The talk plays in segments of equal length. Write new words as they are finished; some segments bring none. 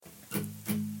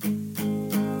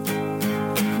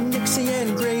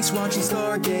Grace watching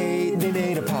Stargate. They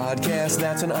made a podcast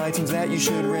that's on iTunes that you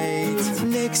should rate.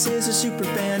 Nix is a super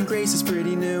fan, Grace is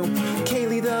pretty new.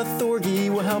 Kaylee the Thorgy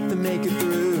will help them make it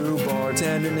through.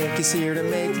 Bartender Nick is here to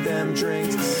make them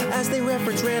drinks as they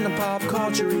reference random pop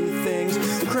culture-y things.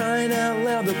 Crying out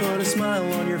loud, they'll put a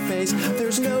smile on your face.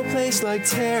 There's no place like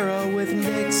Tara with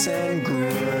Nix and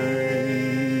Grace.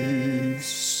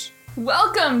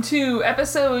 Welcome to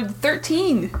episode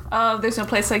 13 of There's No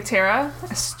Place Like Tara, a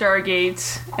Stargate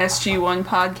SG-1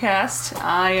 podcast.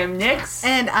 I am Nix.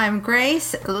 And I'm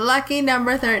Grace, lucky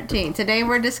number 13. Today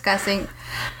we're discussing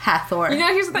Hathor. You know,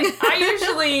 here's the thing.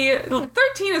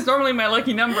 13 is normally my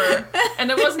lucky number. And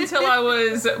it wasn't until I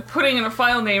was putting in a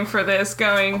file name for this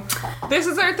going, this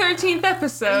is our 13th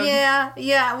episode.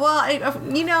 Yeah. Well,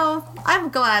 I'm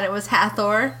glad it was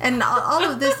Hathor. And all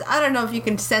of this, I don't know if you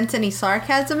can sense any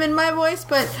sarcasm in my voice,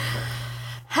 but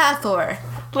Hathor.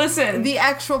 Listen. The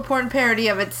actual porn parody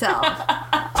of itself.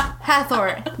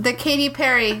 Hathor, the Katy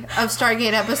Perry of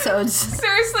Stargate episodes.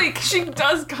 Seriously, she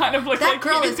does kind of look that like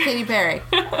girl is Katy Perry.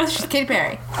 She's Katy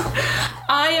Perry.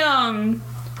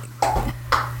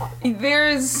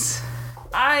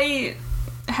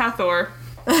 Hathor.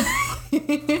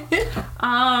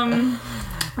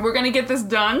 We're gonna get this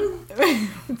done.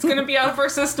 It's gonna be out of our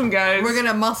system, guys. We're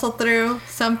gonna muscle through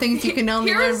some things you can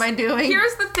only learn by doing.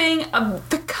 Here's the thing: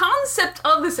 the concept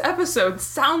of this episode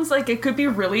sounds like it could be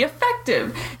really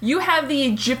effective. You have the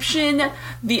Egyptian,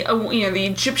 the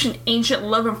Egyptian ancient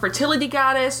love and fertility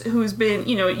goddess who's been,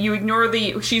 you ignore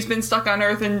she's been stuck on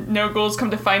Earth and no ghouls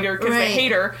come to find her because they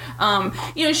hate her.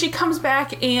 She comes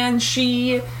back and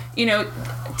she,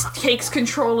 takes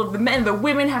control of the men. The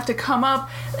women have to come up.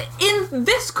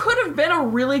 This could have been a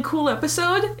really cool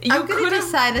episode. I'm going to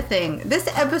decide a thing. This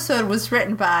episode was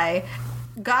written by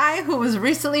a guy who was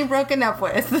recently broken up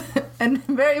with and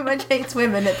very much hates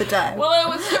women at the time.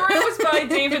 Well, the story was by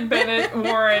David Bennett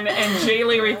Warren and J.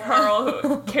 Larry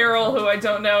Carroll, who I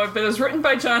don't know, but it was written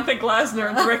by Jonathan Glasner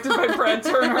and directed by Brad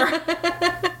Turner.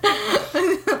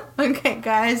 Okay,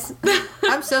 guys,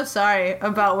 I'm so sorry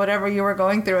about whatever you were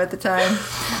going through at the time,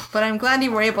 but I'm glad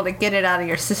you were able to get it out of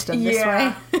your system this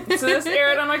way. So this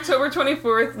aired on October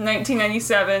 24th,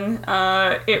 1997.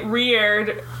 It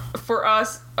re-aired for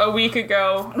us a week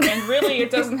ago, and really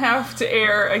it doesn't have to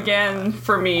air again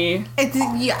for me.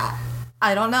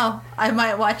 I don't know. I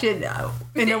might watch it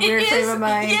in a weird frame of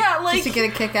mind just to get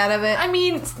a kick out of it. I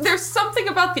mean, there's something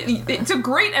about it's a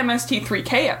great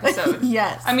MST3K episode.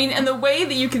 Yes. I mean, and the way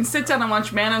that you can sit down and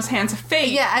watch Manos Hands of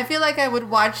Fate. Yeah, I feel like I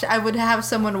would have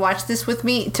someone watch this with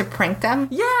me to prank them.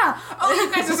 Yeah. Oh,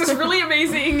 you guys, this is really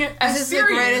amazing. This is the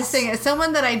greatest thing. As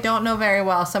someone that I don't know very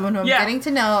well, someone who I'm getting to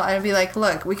know, I'd be like,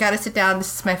 look, we gotta sit down.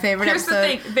 This is my favorite episode.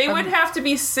 Here's the thing. They would have to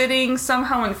be sitting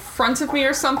somehow in front of me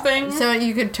or something. So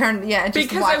you could turn, just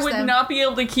because watch I would them. not be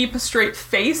able to keep a straight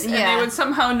face, and they would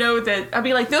somehow know that I'd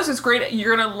be like, "This is great.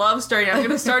 You're gonna love Stargate. I'm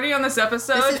gonna start you on this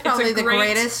episode. This is probably the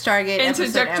greatest Stargate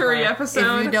introductory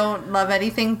episode. If you don't love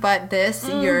anything but this,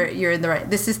 you're in the right.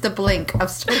 This is the Blink of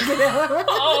Stargate.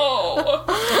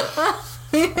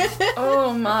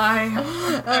 Oh my.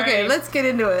 Okay, let's get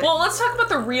into it. Well, let's talk about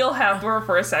the real Hathor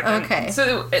for a second. Okay.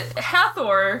 So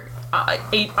Hathor,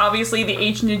 obviously the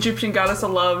ancient Egyptian goddess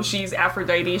of love. She's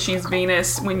Aphrodite. She's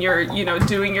Venus. When you're,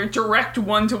 doing your direct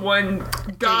one-to-one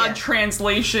god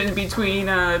translation between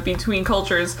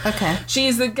cultures. Okay.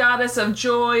 She's the goddess of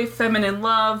joy, feminine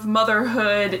love,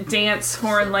 motherhood, dance,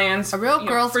 foreign lands. A real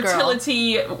girl's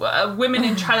fertility, women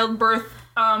in childbirth.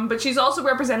 But she's also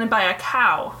represented by a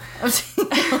cow.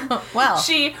 Wow.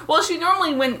 She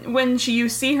normally, when you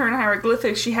see her in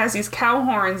hieroglyphics, she has these cow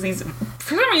horns.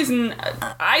 For some reason,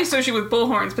 I associate with bull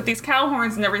horns, but these cow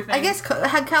horns and everything. I guess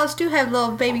cows do have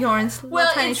little baby horns,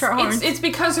 tiny short horns. It's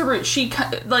because of her.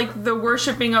 The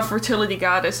worshipping of fertility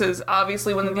goddesses,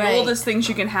 obviously one of the oldest things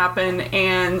you can happen,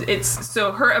 and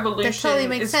her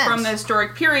evolution is from the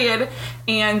historic period,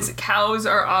 and cows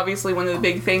are obviously one of the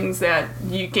big things that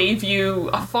gave you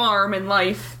a farm in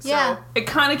life. So it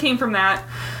kind of came from that.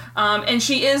 And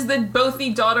she is both the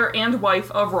daughter and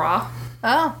wife of Ra.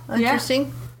 Oh, interesting.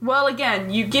 Yeah. Well,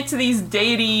 again, you get to these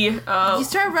deity you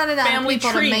start running out of people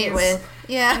trees, to mate with.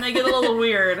 Yeah. And they get a little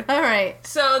weird. All right.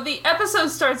 So the episode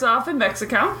starts off in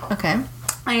Mexico. Okay.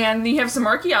 And you have some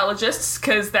archaeologists,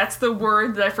 because that's the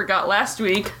word that I forgot last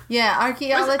week. Yeah,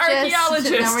 archaeologists. Now we're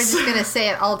just going to say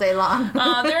it all day long.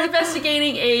 They're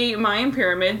investigating a Mayan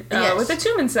pyramid with a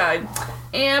tomb inside.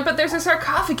 But there's a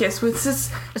sarcophagus with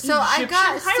this So I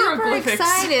got super hieroglyphics.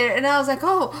 excited, and I was like,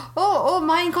 oh,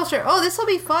 Mayan culture. Oh, this will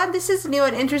be fun. This is new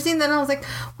and interesting. Then I was like,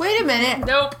 wait a minute.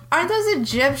 Nope. Aren't those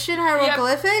Egyptian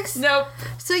hieroglyphics? Nope.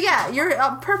 So yeah, you're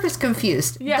on purpose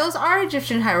confused. Yeah. Those are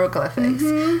Egyptian hieroglyphics.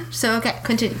 So okay,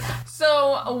 continue.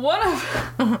 So one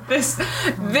of this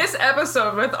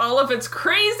episode, with all of its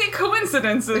crazy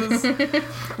coincidences,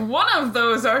 one of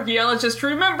those archaeologists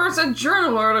remembers a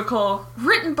journal article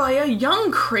written by a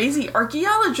young crazy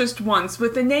archaeologist once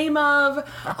with the name of,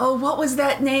 what was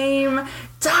that name?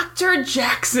 Dr.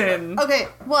 Jackson. Okay,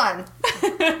 one,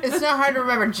 it's not hard to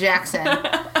remember Jackson.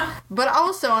 But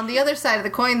also, on the other side of the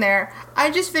coin there,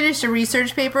 I just finished a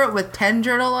research paper with 10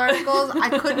 journal articles.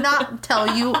 I could not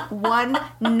tell you one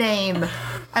name.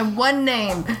 And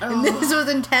this was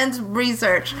intense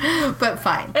research. But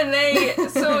fine.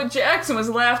 And so Jackson was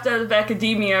laughed out of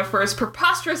academia for his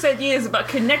preposterous ideas about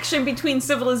connection between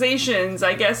civilizations.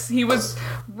 I guess he was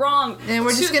wrong. And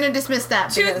we're just going to dismiss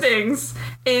that. Two things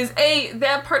is, A,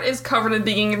 that part is covered at the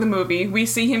beginning of the movie. We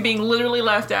see him being literally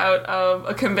left out of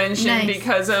a convention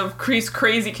because of Kree's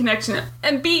crazy connection.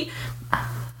 And B,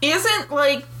 isn't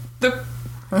like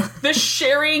the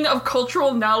sharing of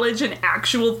cultural knowledge an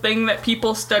actual thing that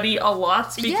people study a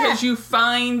lot because you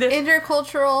find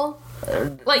intercultural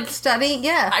study.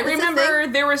 Yeah, I remember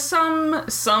there was some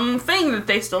thing that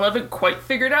they still haven't quite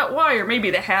figured out why, or maybe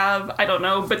they have, I don't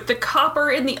know, but the copper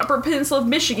in the Upper Peninsula of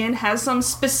Michigan has some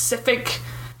specific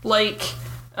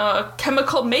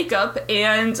chemical makeup,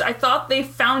 and I thought they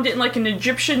found it in like an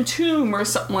Egyptian tomb or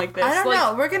something like this. I don't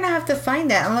know. We're gonna have to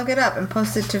find that and look it up and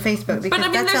post it to Facebook, because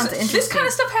that sounds interesting. This kind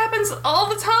of stuff happens all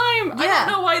the time. Yeah. I don't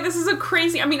know why this is a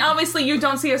crazy. I mean, obviously you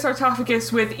don't see a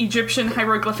sarcophagus with Egyptian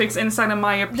hieroglyphics inside a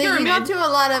Maya pyramid. You don't do a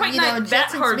lot of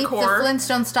Jetsons meet the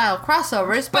Flintstone style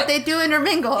crossovers, but they do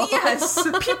intermingle. Yes,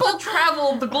 people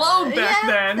traveled the globe back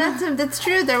then. That's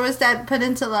true. There was that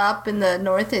peninsula up in the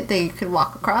north that they could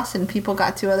walk across, and people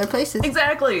got to other places.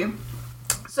 Exactly.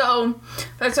 So,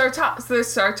 the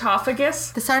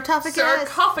sarcophagus. The sarcophagus.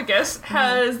 Sarcophagus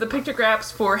has the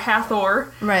pictographs for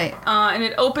Hathor. Right. And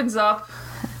it opens up.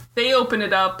 They open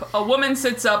it up. A woman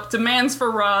sits up, demands for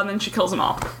Ra, and then she kills them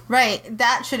all. Right.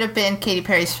 That should have been Katy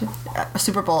Perry's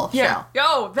Super Bowl show.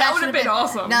 Oh, that would have been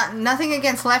awesome. Nothing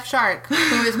against Left Shark,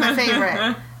 who is my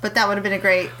favorite. But that would have been a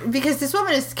great... Because this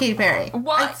woman is Katy Perry.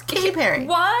 Why? It's Katy Perry.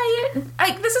 Why?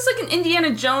 This is like an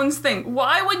Indiana Jones thing.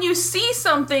 Why, when you see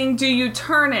something, do you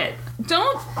turn it?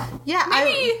 Don't... Yeah,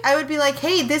 maybe, I would be like,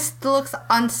 hey, this looks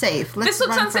unsafe. Let's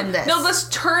run from this. No, let's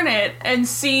turn it and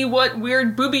see what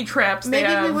weird booby traps they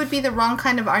have. Maybe we would be the wrong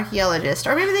kind of archaeologist.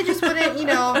 Or maybe they just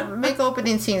wouldn't, make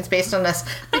opening scenes based on this.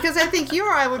 Because I think you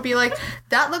or I would be like,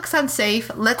 that looks unsafe.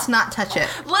 Let's not touch it.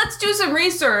 Let's do some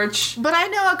research. But I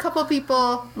know a couple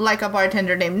people, like a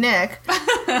bartender named Nick,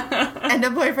 and a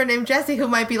boyfriend named Jesse, who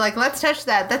might be like, let's touch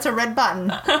that. That's a red button.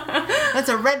 That's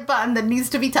a red button that needs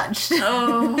to be touched.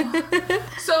 Oh.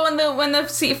 So when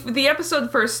the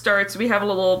episode first starts, we have a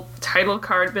little title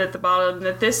card bit at the bottom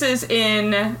that this is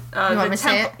in you want me to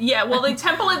say it? Yeah, well, the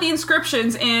Temple of the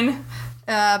Inscriptions in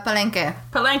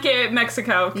Palenque,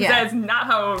 Mexico. Because that is not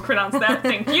how I would pronounce that.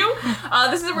 Thank you.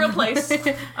 This is a real place.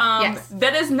 Yes.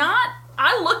 That is not.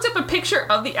 I looked up a picture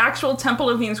of the actual Temple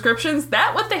of the Inscriptions.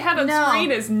 That what they had on screen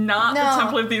is not the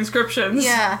Temple of the Inscriptions.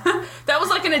 Yeah. That was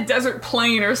like in a desert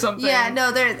plain or something. Yeah,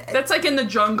 no, that's like in the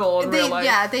jungle in real life.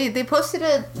 Yeah, they posted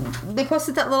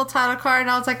that little title card, and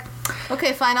I was like,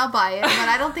 okay, fine, I'll buy it, but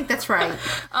I don't think that's right.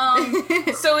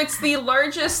 So it's the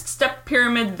largest step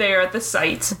pyramid there at the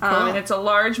site, Cool. and it's a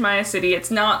large Maya city.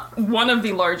 It's not one of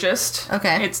the largest.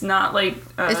 Okay. It's not like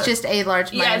it's just a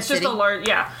large Maya city. Yeah, it's just a large.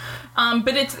 Yeah.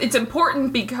 But it's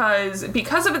important because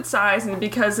of its size and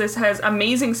because this has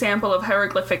amazing sample of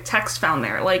hieroglyphic text found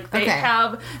there. Like they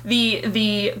have the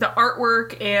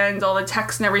artwork and all the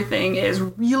text and everything is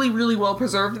really, really well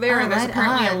preserved there, and there's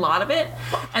apparently a lot of it.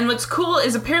 And what's cool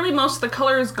is apparently most of the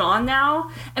color is gone now.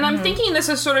 And I'm thinking this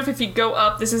is sort of, if you go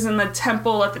up, this is in the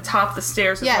temple at the top of the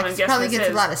stairs. Yeah, it probably gets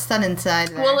a lot of sun inside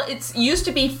there. Well, it's used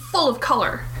to be full of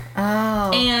color.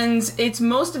 Oh. And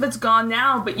most of it's gone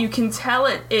now, but you can tell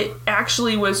it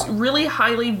actually was really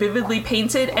highly vividly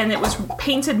painted, and it was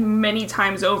painted many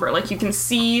times over. Like you can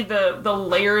see the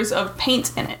layers of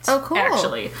paint in it. Oh, cool.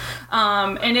 Actually.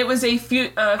 And it was a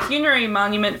funerary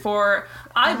monument for,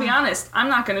 I'll be honest, I'm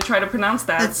not going to try to pronounce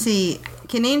that. Let's see.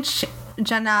 Kinich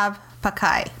Janab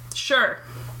Pakai. Sure.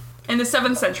 In the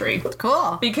 7th century.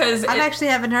 Cool. Because I actually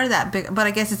haven't heard that, but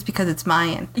I guess it's because it's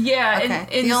Mayan. Yeah.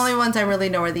 Okay. The only ones I really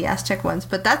know are the Aztec ones,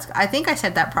 but I think I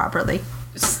said that properly.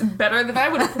 better than I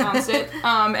would have pronounced it.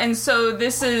 And so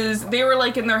they were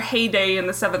like in their heyday in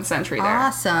the 7th century there.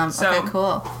 Awesome. So, okay,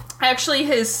 cool. Actually,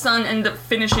 his son ended up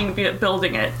finishing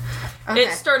building it. Okay.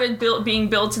 It started being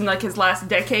built in like his last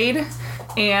decade.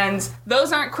 And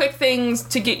those aren't quick things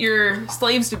to get your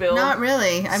slaves to build. Not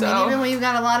really. I mean, even when you've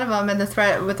got a lot of them and the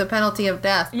threat with the penalty of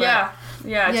death. But Yeah,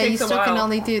 it takes you still a while. can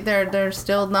only do. They're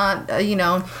still not,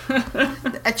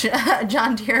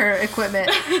 John Deere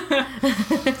equipment.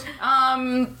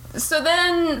 So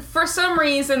then, for some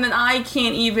reason, then I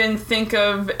can't even think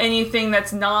of anything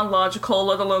that's non-logical,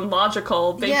 let alone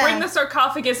logical. They Yeah. bring the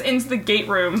sarcophagus into the gate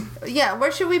room. Yeah,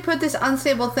 where should we put this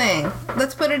unstable thing?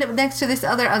 Let's put it next to this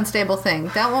other unstable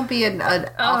thing. That won't be an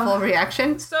awful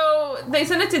reaction. So they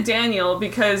sent it to Daniel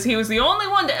because he was the only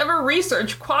one to ever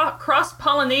research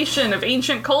cross-pollination of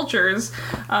ancient cultures.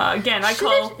 Again, I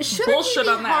call bullshit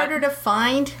on that. Harder to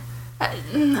find?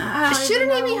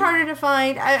 Shouldn't he be harder to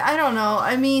find? I don't know.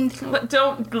 I mean,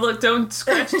 Don't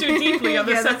scratch too deeply on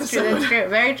this that's episode. true. That's true.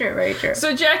 Very true. Very true.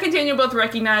 So Jack and Daniel both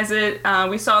recognize it.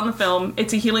 We saw in the film.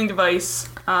 It's a healing device.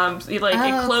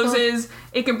 It closes. Cool.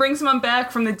 It can bring someone back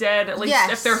from the dead, at least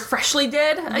if they're freshly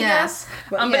dead, I guess.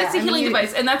 But it's a healing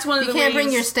device, and that's one of the ways... You can't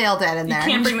bring your stale dead in there. You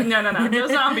can't bring... No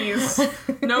zombies.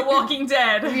 No Walking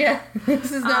Dead. Yeah,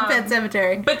 this is not Pet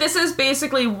Cemetery. But this is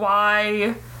basically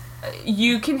why...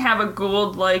 You can have a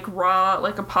Gould like Ra,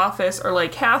 like Apophis, or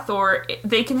like Hathor.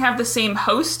 They can have the same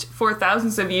host for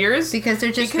thousands of years because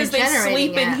they're just they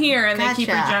sleep in here and they keep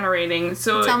regenerating.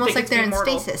 So it's almost like they're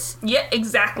immortal. in stasis. Yeah,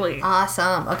 exactly.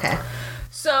 Awesome. Okay.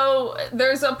 So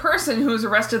there's a person who's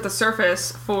arrested at the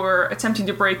surface for attempting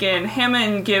to break in.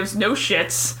 Hammond gives no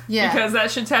shits because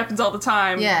that shit happens all the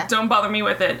time. Yeah. Don't bother me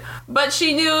with it. But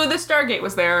she knew the Stargate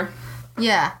was there.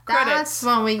 Yeah. Credits. That's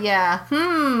when we.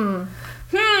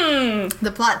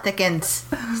 The plot thickens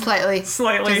slightly.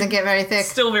 Doesn't get very thick.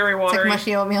 Still very watery. It's like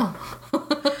mushy oatmeal.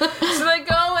 So they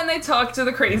go and they talk to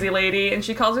the crazy lady, and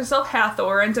she calls herself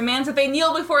Hathor and demands that they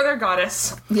kneel before their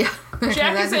goddess. Yeah.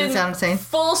 Jack is in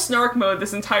full snark mode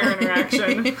this entire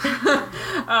interaction.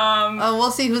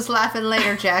 We'll see who's laughing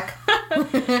later, Jack.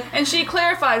 And she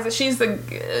clarifies that she's so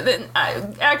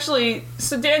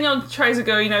Daniel tries to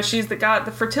go, she's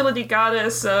the fertility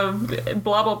goddess of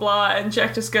blah, blah, blah, and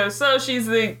Jack just goes, so she's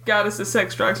the goddess of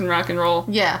sex, drugs, and rock and roll.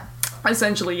 Yeah.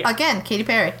 Essentially, yeah. Again, Katy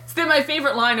Perry. It's been my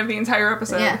favorite line of the entire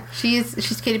episode. Yeah,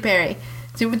 she's Katy Perry.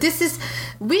 So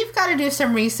we've got to do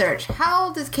some research. How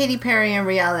old is Katy Perry in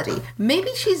reality? Maybe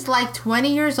she's like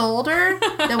 20 years older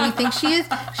than we think she is.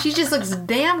 She just looks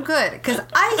damn good. Because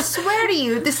I swear to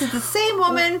you, this is the same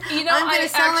woman. I'm going to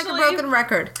sound like a broken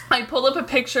record. I pulled up a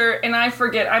picture and I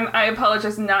forget. I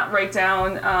apologize, not write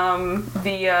down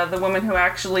the woman who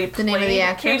actually played the name of the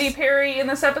actress? Katy Perry in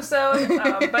this episode.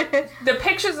 But the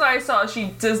pictures I saw,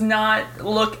 she does not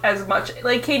look as much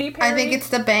like Katy Perry. I think it's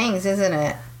the bangs, isn't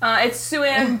it? It's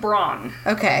Sue-Ann Braun.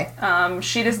 Okay.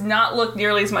 She does not look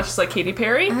nearly as much as like Katy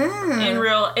Perry in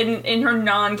her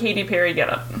non-Katy Perry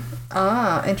getup.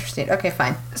 Oh, interesting. Okay,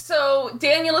 fine. So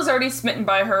Daniel is already smitten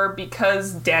by her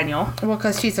because Daniel. Well,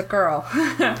 because she's a girl.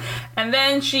 And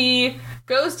then she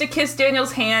goes to kiss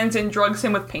Daniel's hands and drugs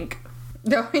him with pink.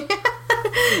 No,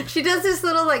 she does this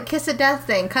little like kiss of death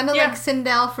thing, kind of like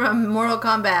Sindel from Mortal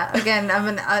Kombat. Again,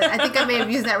 I think I may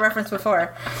have used that reference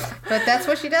before, but that's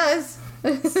what she does.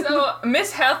 So,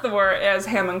 Miss Hathor, as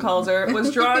Hammond calls her,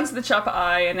 was drawn to the Choppa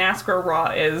Eye and asked where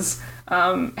Ra is.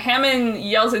 Hammond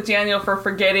yells at Daniel for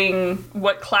forgetting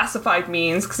what classified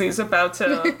means because he's about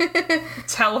to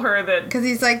tell her that. Because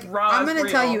he's like, I'm going to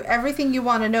tell you everything you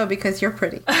want to know because you're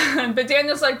pretty. But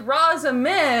Daniel's like, Ra's a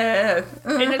myth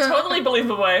in a totally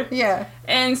believable way. Yeah.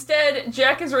 Instead,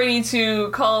 Jack is ready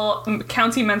to call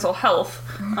county mental health.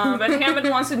 But Hammond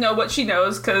wants to know what she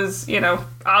knows because,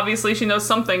 obviously she knows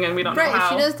something and we don't know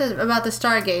how. Right, if she knows about the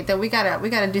Stargate, then we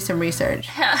gotta do some research.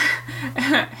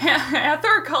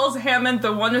 Hathor calls Hammond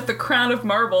the one with the crown of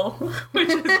marble, which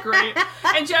is great.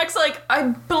 And Jack's like, I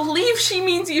believe she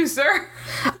means you, sir.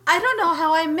 I don't know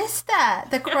how I missed that.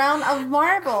 The crown of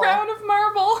marble. Crown of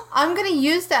marble. I'm gonna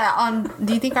use that on...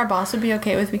 Do you think our boss would be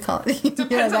okay with me calling it?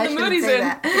 Depends on the mood he's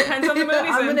in. Depends on the mood he's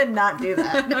in. I'm gonna not do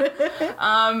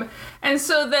that. And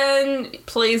so then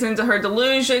plays into her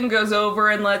delusion, goes over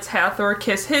and lets Hathor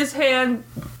kiss his hand.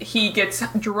 He gets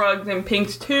drugged and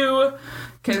pinked too,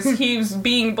 because he's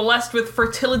being blessed with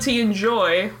fertility and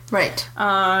joy. Right.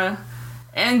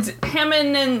 And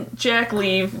Hammond and Jack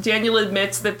leave. Daniel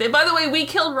admits that by the way, we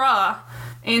killed Ra.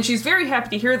 And she's very happy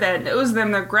to hear that. It owes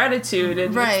them their gratitude.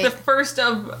 And it's the first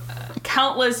of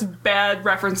countless bad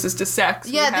references to sex.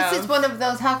 Yeah, this is one of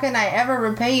those, how can I ever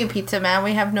repay you, Pizza Man?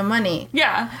 We have no money.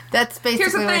 Yeah. That's basically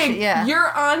Here's the what thing. yeah. You're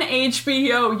on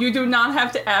HBO. You do not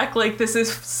have to act like this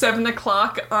is 7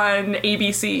 o'clock on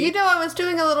ABC. You know, I was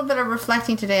doing a little bit of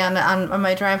reflecting today on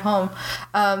my drive home.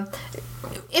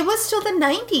 It was still the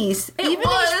 90s. Even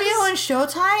was. HBO and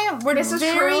Showtime were This is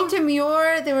very true.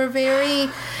 demure. They were very,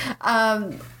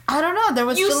 I don't know, there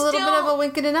was You still a little bit still- of a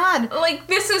wink and a nod. Like,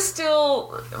 I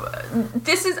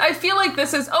feel like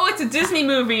this is, it's a Disney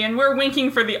movie and we're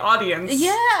winking for the audience.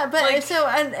 Yeah, but Like- so,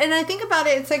 and I think about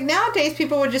it, it's like nowadays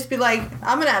people would just be like,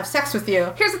 I'm gonna have sex with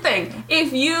you. Here's the thing.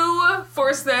 If you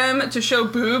force them to show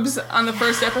boobs on the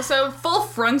first episode, full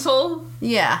frontal,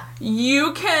 Yeah.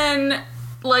 you can,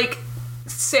 like,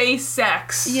 say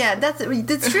sex. Yeah, that's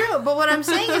true. But what I'm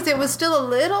saying is, it was still a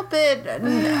little bit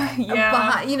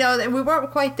behind. You know, we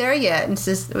weren't quite there yet in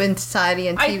society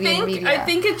and TV and media. I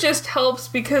think it just helps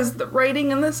because the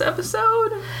writing in this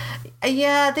episode.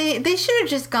 Yeah, they should have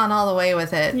just gone all the way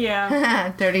with it.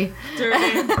 Yeah. Dirty.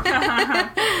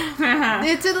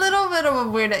 It's a little bit of a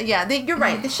weird. Yeah, you're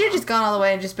right. They should have just gone all the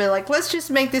way and just been like, let's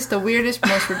just make this the weirdest,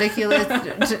 most ridiculous,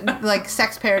 like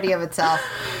sex parody of itself.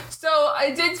 So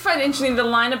I did find interesting the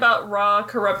line about Ra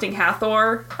corrupting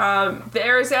Hathor.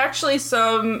 There is actually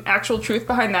some actual truth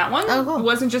behind that one. Oh, cool. It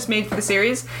wasn't just made for the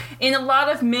series. In a lot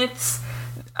of myths,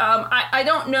 I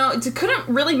don't know, couldn't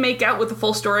really make out what the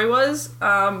full story was,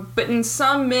 but in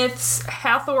some myths,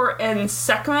 Hathor and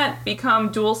Sekhmet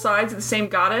become dual sides of the same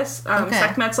goddess. Okay.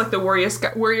 Sekhmet's like the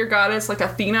warrior goddess, like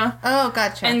Athena. Oh,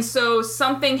 gotcha. And so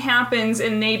something happens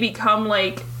and they become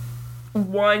like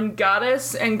one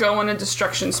goddess and go on a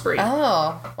destruction spree.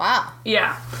 oh, wow.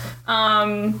 Yeah.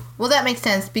 Well, that makes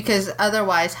sense because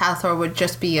otherwise Hathor would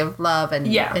just be of love and,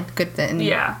 Yeah. and good things.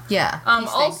 Yeah. Yeah. these things.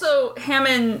 Also,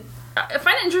 Hammond, I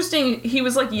find it interesting, he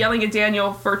was like yelling at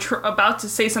Daniel for about to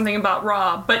say something about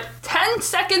Ra, but 10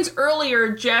 seconds earlier,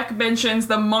 Jack mentions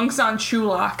the monks on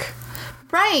Chulak.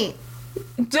 Right.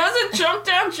 Doesn't jump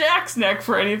down Jack's neck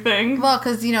for anything. Well,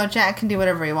 because, you know, Jack can do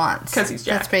whatever he wants. 'Cause he's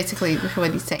Jack. That's basically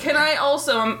what he's saying. Can I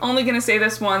also, I'm only going to say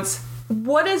this once,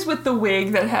 what is with the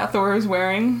wig that Hathor is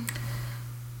wearing?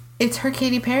 It's her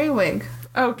Katy Perry wig.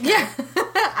 Okay. Yeah.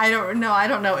 I don't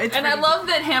know. It's And I pretty- love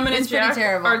that Hammond and It's pretty Jack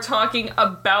terrible. are talking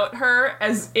about her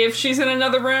as if she's in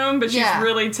another room, but she's Yeah.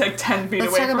 really like 10 feet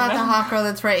Let's away talk from about them. the hot girl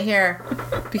that's right here.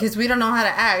 Because we don't know how to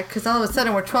act. Because all of a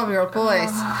sudden we're 12-year-old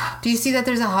boys. Do you see that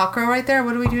there's a hot girl right there?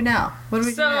 What do we do now? What do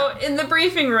we do now? So, in the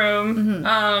briefing room,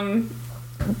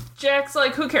 Jack's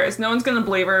like, who cares? No one's gonna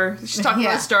believe her. She's talking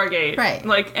Yeah. about Stargate. Right.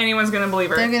 Like, anyone's gonna believe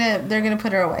her. They're gonna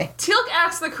put her away. Teal'c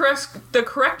asks the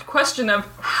correct question of,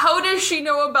 how does she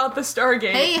know about the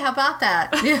Stargate? Hey, how about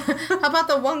that? How about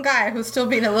the one guy who's still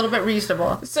being a little bit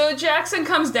reasonable? So Jackson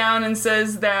comes down and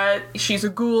says that she's a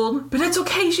Gould, but it's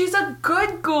okay, she's a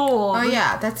good Gould. Oh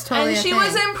yeah, that's totally And a she thing.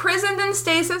 was imprisoned in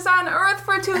stasis on Earth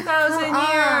for 2,000 Come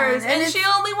on. years. And And it's- she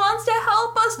only wants to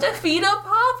help us defeat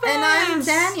Apophis. And I'm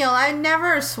Daniel. I'm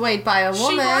never swayed by a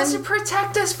woman. She wants to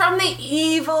protect us from the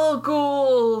evil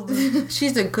Gould.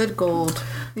 She's a good Gould.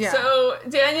 Yeah. So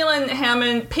Daniel and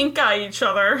Hammond pink eye each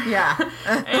other. yeah.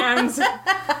 And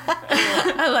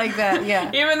I like that.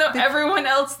 Yeah. even though everyone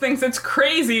else thinks it's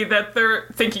crazy that they're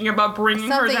thinking about bringing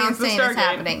Something her down to the insane Stargate. is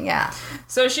happening. Yeah.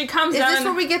 So she comes Is down. this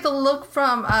where we get the look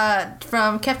from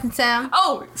Captain Sam?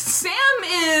 Oh, Sam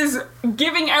is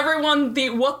giving everyone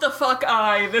the what the fuck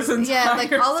eye this entire Yeah,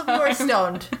 like all of you are time.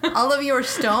 stoned. All of you are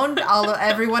stoned.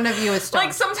 Every one of you is stoned.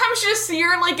 Like sometimes you just see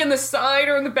her like in the side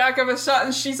or in the back of a shot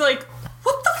and she's like,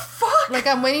 what the fuck? Like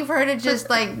I'm waiting for her to just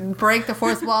like break the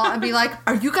fourth wall and be like,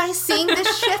 "Are you guys seeing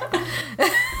this shit?"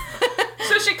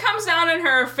 So she comes down in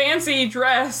her fancy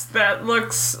dress that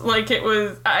looks like it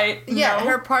was Yeah, no.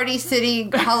 her Party City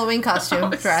Halloween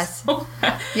costume It's dress. so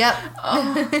bad. Yep.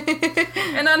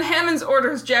 And on Hammond's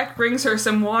orders, Jack brings her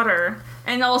some water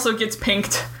and also gets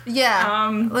pinked.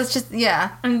 Yeah. Let's just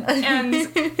And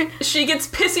she gets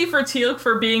pissy for Teal'c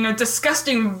for being a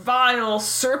disgusting, vile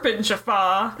serpent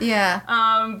Jaffa. Yeah.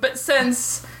 But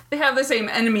since they have the same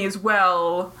enemy as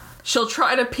well, she'll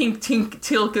try to pink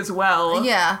Teal'c as well.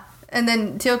 Yeah. And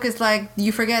then Teal'c is like,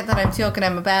 "You forget that I'm Teal'c and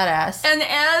I'm a badass." And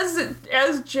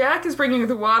as Jack is bringing her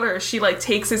the water, she like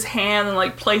takes his hand and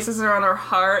like places it on her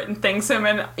heart and thanks him.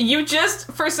 And you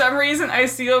just, for some reason, I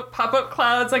see pop-up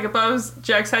clouds like above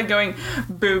Jack's head going,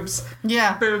 boobs,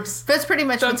 Yeah. boobs. That's pretty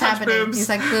much Don't what's touch happening. boobs. He's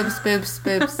like, boobs, boobs,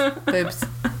 boobs, boobs.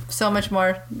 So much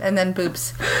more, and then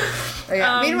boobs. Oh,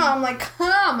 yeah. Meanwhile, I'm like,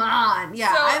 come on.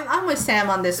 Yeah, So- I'm with Sam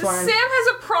on this one. Sam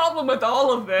has a problem with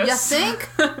all of this. You think?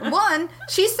 One,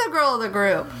 she's the girl of the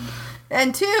group.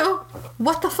 And two,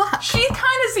 what the fuck? She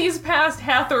kind of sees past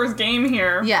Hathor's game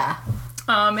here. Yeah.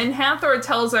 And Hathor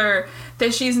tells her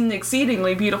that she's an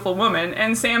exceedingly beautiful woman,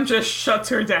 and Sam just shuts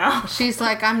her down. She's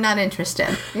like, I'm not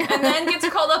interested. And then gets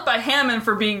called up by Hammond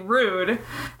for being rude.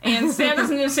 And Sam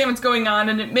doesn't understand what's going on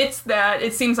and admits that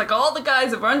it seems like all the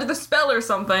guys are under the spell or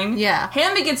something. Yeah.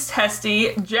 Hammond gets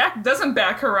testy. Jack doesn't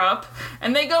back her up.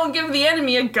 And they go and give the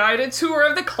enemy a guided tour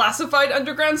of the classified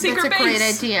underground secret That's a base.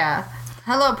 great idea.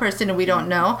 Hello, person we don't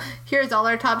know. Here's all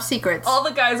our top secrets. All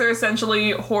the guys are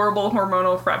essentially horrible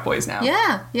hormonal frat boys now.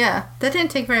 Yeah. That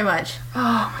didn't take very much.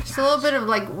 Oh my Just a little bit of,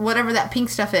 like, whatever that pink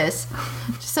stuff is.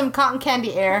 Just some cotton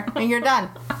candy air, and you're done.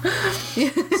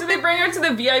 So they bring her to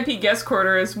the VIP guest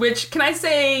quarters, which, can I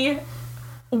say,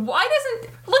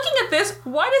 looking at this,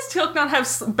 why does Teal'c not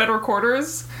have better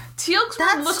quarters? Teal'c's room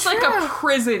That's looks true. like a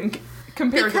prison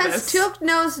compared to Because this. Teal'c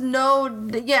knows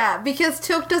because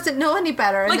Teal'c doesn't know any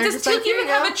better. And Like, they're does just Teal'c "Here you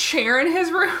even have go." a chair in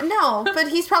his room? No, but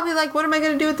he's probably like, what am I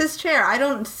going to do with this chair? I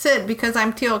don't sit because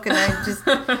I'm Teal'c, and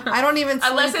I don't even sleep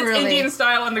Unless it's really. Indian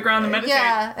style on the ground to meditate.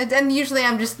 Yeah, and usually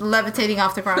I'm just levitating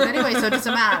off the ground anyway, so it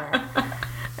doesn't matter.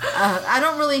 I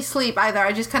don't really sleep either.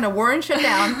 I just kind of whir and shut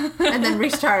down, and then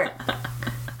restart.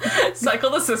 Cycle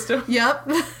the system. Yep.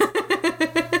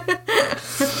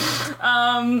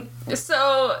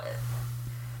 So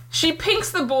she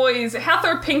pinks the boys.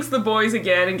 Hathor pinks the boys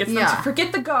again and gets them to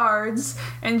forget the guards.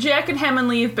 And Jack and Hammond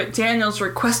leave, but Daniel's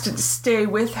requested to stay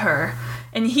with her,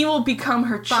 and he will become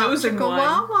her chosen one.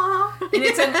 And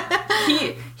it's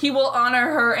he will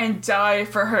honor her and die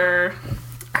for her.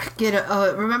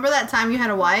 Remember that time you had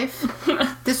a wife?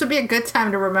 This would be a good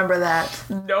time to remember that.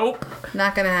 Nope.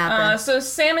 Not gonna happen. So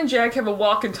Sam and Jack have a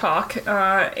walk and talk,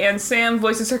 and Sam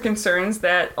voices her concerns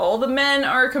that all the men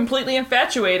are completely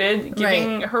infatuated,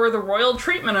 giving her the royal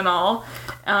treatment and all.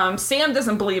 Sam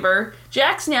doesn't believe her.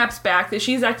 Jack snaps back that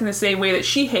she's acting the same way that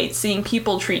she hates seeing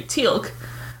people treat Teal'c.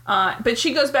 But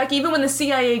she goes back, even when the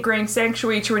CIA grants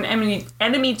sanctuary to an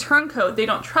enemy turncoat, they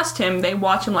don't trust him, they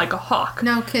watch him like a hawk.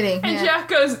 No kidding. And Jack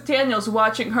goes, Daniel's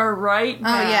watching her right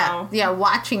now. Oh, yeah. Yeah,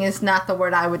 watching is not the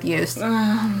word I would use.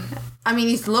 I mean,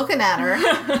 he's looking at her,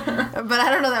 but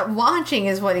I don't know that watching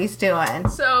is what he's doing.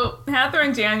 So, Hathor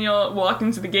and Daniel walk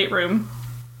into the gate room.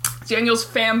 Daniel's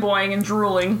fanboying and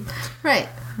drooling. Right.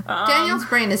 Daniel's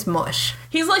brain is mush.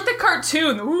 He's like the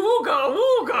cartoon, the wooga,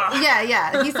 wooga.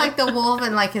 Yeah. He's like the wolf,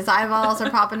 and like his eyeballs are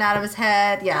popping out of his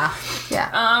head. Yeah.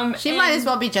 She might as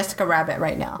well be Jessica Rabbit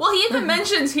right now. Well, he even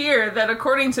mentions here that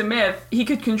according to myth, he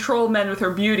could control men with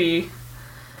her beauty.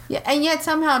 Yeah, and yet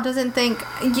somehow doesn't think.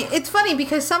 It's funny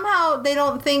because somehow they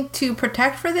don't think to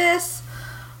protect for this.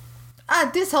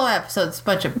 This whole episode's a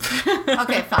bunch of.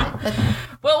 Okay, fine.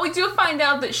 Well, we do find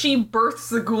out that she births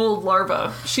the Gould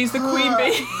larva. She's the queen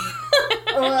bee.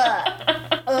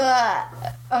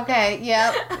 Okay,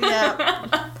 yep.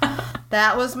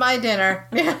 That was my dinner.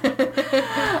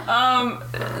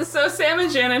 So Sam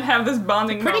and Janet have this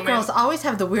bonding Pretty moment. girls always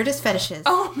have the weirdest fetishes.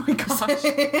 Oh my gosh.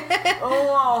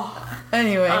 Oh.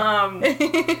 Anyway.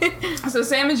 So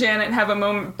Sam and Janet have a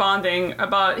moment bonding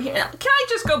about... Can I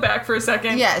just go back for a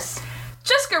second? Yes.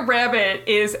 Jessica Rabbit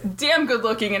is damn good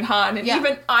looking and hot, and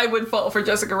even I would fall for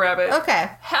Jessica Rabbit.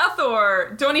 Okay.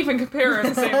 Hathor, don't even compare her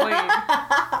in the same league.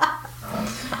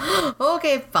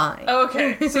 Okay, fine.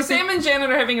 Okay, so Sam and Janet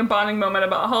are having a bonding moment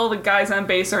about how all the guys on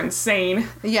base are insane.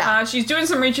 Yeah. She's doing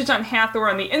some research on Hathor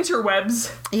on the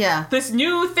interwebs. Yeah. This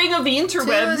new thing of the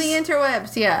interwebs. To the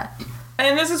interwebs, yeah.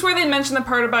 And this is where they mention the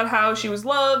part about how she was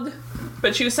loved,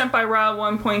 but she was sent by Ra at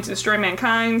one point to destroy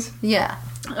mankind. Yeah.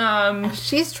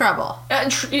 She's trouble.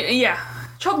 Yeah.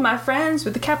 Trouble, my friends,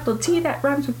 with the capital T that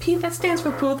rhymes with P, that stands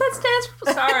for pool, that stands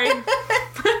for... Sorry.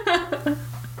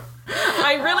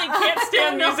 I really can't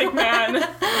stand music, man.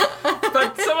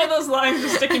 But some of those lines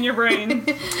just stick in your brain.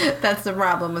 That's the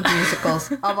problem with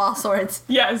musicals of all sorts.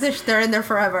 Yes. They're in there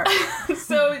forever.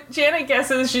 So Janet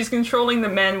guesses she's controlling the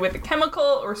men with a chemical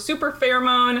or super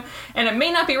pheromone, and it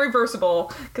may not be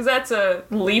reversible, because that's a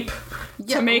leap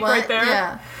to make right there.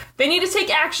 Yeah. They need to take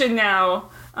action now,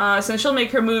 since she'll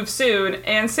make her move soon,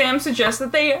 and Sam suggests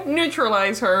that they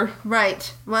neutralize her.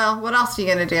 Right. Well, what else are you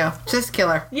gonna do? Just kill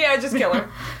her. Yeah, just kill her.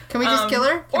 Can we just kill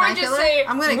her? Can or I just kill her? say,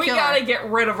 I'm gonna we kill gotta her. get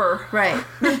rid of her. Right.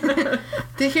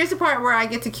 Here's the part where I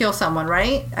get to kill someone,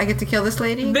 right? I get to kill this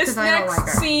lady? This 'Cause I don't next like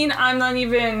her. scene, I'm not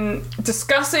even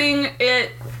discussing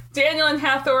it. Daniel and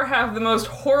Hathor have the most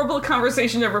horrible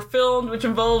conversation ever filmed, which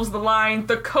involves the line,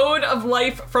 "The code of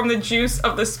life from the juice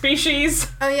of the species."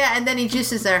 Oh yeah, and then he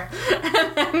juices her.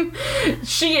 And then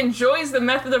she enjoys the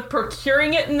method of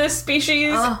procuring it in this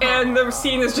species, and the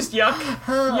scene is just yuck.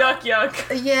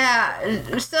 Yuck.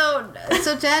 Yeah. So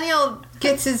Daniel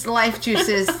gets his life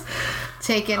juices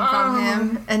taken from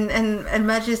him, and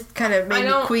that just kind of made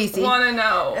me queasy. I don't want to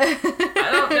know.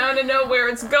 I don't want to know where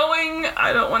it's going.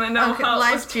 I don't want to know how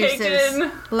it was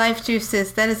taken. Life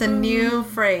juices. That is a new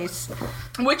phrase.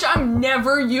 Which I'm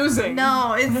never using.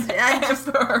 No,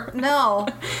 no,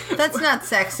 that's not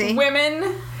sexy.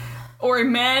 Women or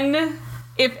men,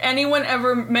 if anyone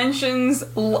ever mentions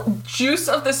juice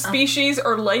of the species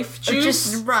or life juice,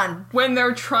 just run. When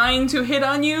they're trying to hit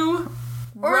on you,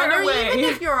 run away. Even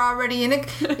if you're already in a, you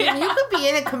could be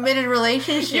in a committed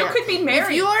relationship. You could be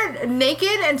married. If you are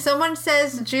naked and someone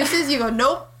says juices, you go,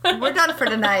 nope, we're done for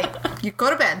tonight. You go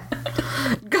to bed.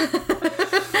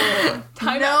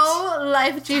 No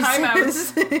life juices. Time out.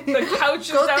 The couch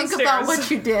is go downstairs. Think about what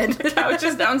you did. The couch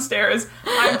is downstairs.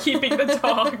 I'm keeping the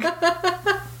dog.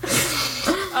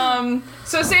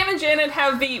 So Sam and Janet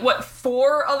have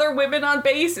 4 other women on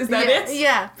base? Is that it?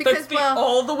 Yeah, because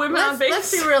all the women on base?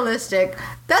 Let's be realistic.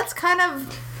 That's kind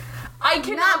of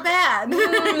not bad.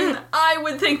 I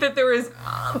would think that there is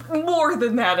more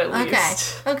than that at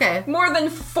least. Okay. More than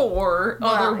 4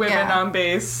 other women on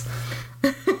base.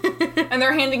 And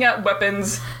they're handing out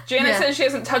weapons. Janet says she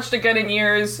hasn't touched a gun in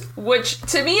years, which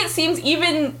to me it seems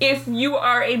even if you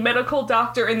are a medical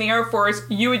doctor in the Air Force,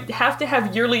 you would have to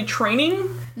have yearly training.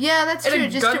 Yeah, that's true,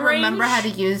 just to remember how to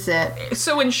use it.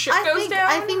 So when shit goes down?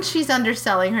 I think she's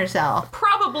underselling herself.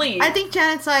 Probably. I think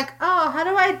Janet's like, oh, how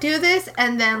do I do this?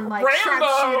 And then, like, Rambo!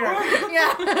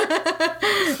 Yeah.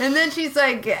 And then she's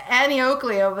like, Annie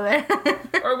Oakley over there.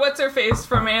 Or what's her face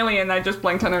from Alien? I just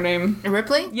blanked on her name.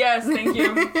 Ripley? Yes, thank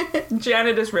you.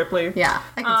 Janet is Ripley. Yeah,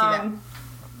 I can see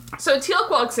that. So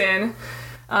Teal'c walks in.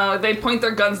 They point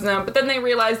their guns at him, but then they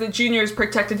realize that Junior's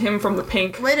protected him from the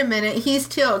pink. Wait a minute, he's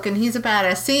Teal'c and he's a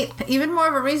badass. See, even more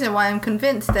of a reason why I'm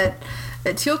convinced that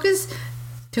Teal'c is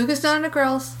not into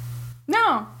girls.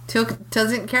 No. Teal'c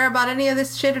doesn't care about any of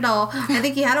this shit at all. I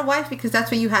think he had a wife because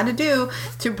that's what you had to do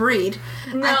to breed.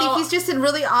 No. I think he's just a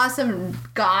really awesome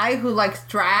guy who likes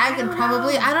drag and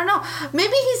probably, I don't know.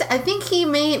 Maybe I think he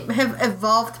may have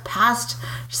evolved past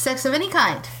sex of any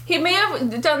kind. He may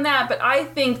have done that, but I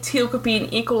think Teal'c would be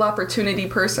an equal opportunity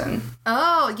person.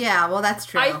 Oh, yeah, well, that's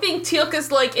true. I think Teal'c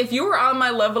is like, if you were on my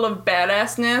level of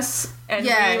badassness, and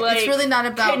it's really not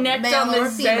about connect male on or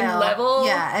this female Zen level.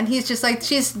 Yeah, and he's just like,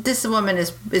 this woman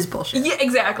is bullshit. Yeah,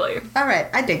 exactly. All right,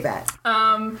 I dig that.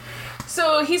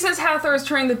 So he says Hathor is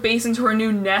turning the base into her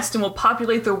new nest and will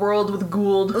populate the world with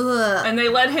Gould. Ugh. And they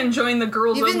let him join the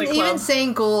girls only club. Even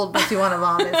saying Gould makes you want to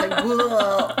vomit. It's like,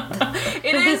 ugh.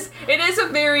 It is a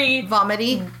very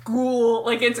vomity ghoul.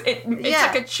 Like it's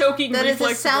like a choking reflex.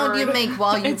 That is a sound you make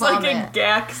while you vomit. It's like a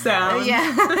gack sound.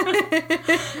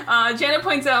 Yeah. Janet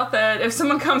points out that if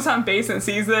someone comes on base and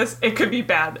sees this, it could be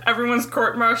bad. Everyone's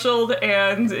court-martialed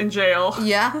and in jail.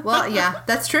 Yeah. Well, yeah,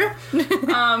 that's true.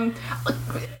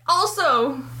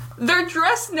 Also, they're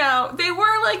dressed now. They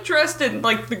were like dressed in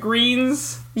like the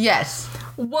greens. Yes.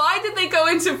 Why did they go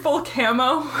into full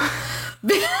camo?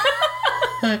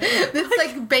 It's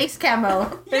like base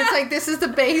camo. Yeah. It's like, this is the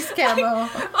base camo.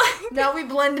 Now we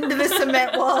blend into the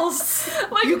cement walls.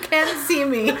 You can't see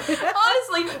me.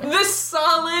 Honestly, the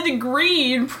solid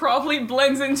green probably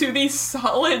blends into these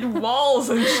solid walls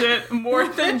and shit more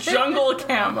than jungle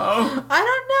camo.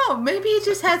 I don't know. Maybe it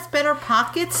just has better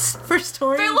pockets for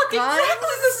storing They look guns. exactly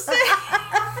the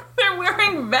same. They're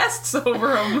wearing vests over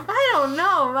them. I don't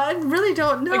know. I really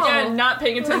don't know. Again, not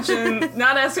paying attention,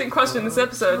 not asking a question in this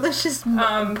episode. Let's just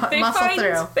muscle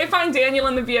through. They find Daniel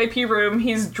in the VIP room.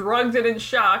 He's drugged and in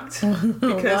shocked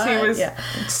because he was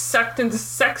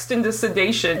sexed into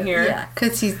sedation here. Yeah,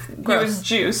 because he was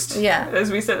juiced. Yeah, as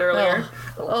we said earlier.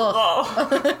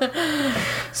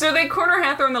 So they corner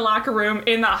Hathor in the locker room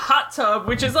in the hot tub,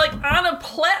 which is like on a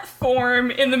platform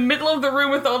in the middle of the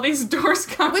room with all these doors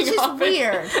coming off. Which is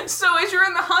weird. So as you're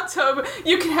in the hot tub,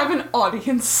 you can have an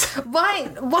audience. Why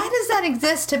does that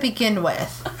exist to begin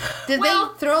with? Did they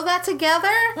throw that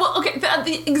together? Well, okay, the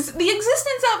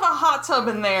existence of a hot tub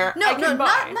in there, not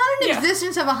an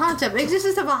existence of a hot tub.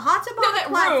 Existence of a hot tub on a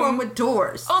platform with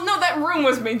doors. Oh no, that room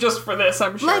was made just for this,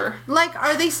 I'm sure. Like,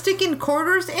 are they sticking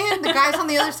quarters in? The guy's on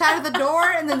the other side of the door,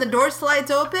 and then the door slides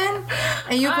open,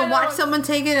 and you can watch someone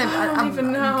take it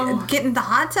and get in the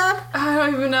hot tub? I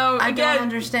don't even know. I don't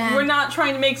understand. We're not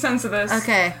trying to make sense of this.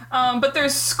 Okay. But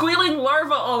there's squealing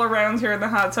larvae all around here in the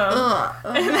hot tub.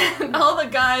 And then all the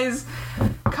guys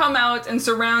come out and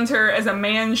surround her as a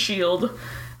man shield,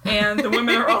 and the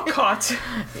women are all caught.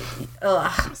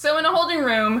 So in a holding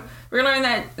room, we learn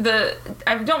that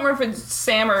I don't remember if it's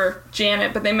Sam or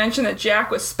Janet, but they mentioned that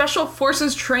Jack was special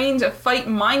forces trained to fight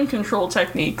mind control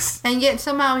techniques. And yet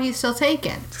somehow he's still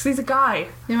taken. Because he's a guy.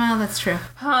 Well, that's true.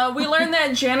 We learned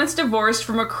that Janet's divorced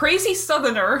from a crazy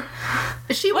Southerner.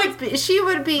 She would be.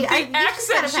 The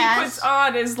accent she puts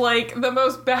on is like the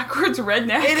most backwards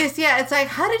redneck. It is, yeah. It's like,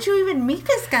 how did you even meet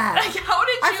this guy? Like, how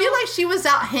did you? I feel like she was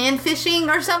out hand fishing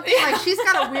or something. Like, she's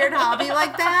got a weird hobby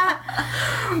like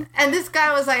that. And this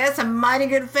guy was like, that's a mighty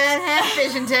good fat hand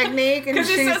fishing technique. And because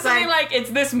she says something like, it's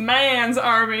this man's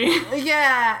army.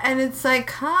 Yeah, and it's like,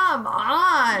 come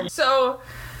on. So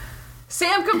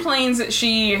Sam complains that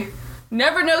she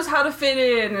never knows how to fit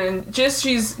in, and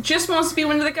she's just wants to be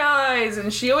one of the guys,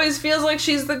 and she always feels like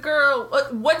she's the girl.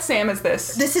 What Sam is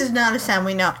this? This is not a Sam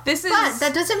we know. This is, but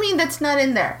that doesn't mean that's not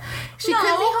in there. She could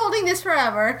be holding this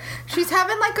forever. She's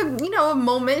having like a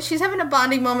moment. She's having a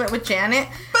bonding moment with Janet,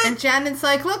 and Janet's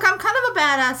like, "Look, I'm kind of a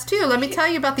badass too. Let me tell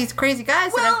you about these crazy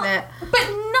guys that I've met." But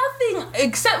nothing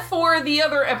except for the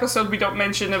other episode we don't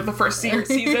mention of the first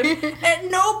season. At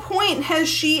no point has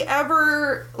she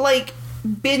ever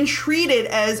been treated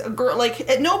as a girl. Like,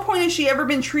 at no point has she ever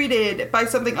been treated by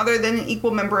something other than an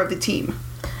equal member of the team.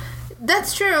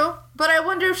 That's true, but I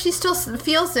wonder if she still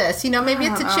feels this. Maybe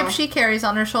it's a chip she carries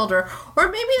on her shoulder. Or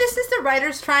maybe this is the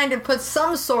writers trying to put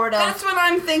some sort of... That's what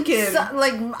I'm thinking.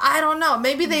 I don't know.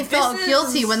 Maybe they felt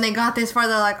guilty when they got this far.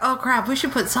 They're like, oh crap, we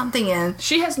should put something in.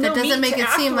 She has no that doesn't meat make to it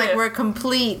act seem with. like we're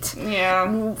complete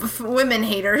women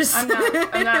haters. I'm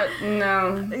not,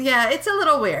 no. Yeah, it's a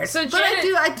little weird. So but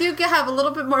I do have a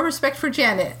little bit more respect for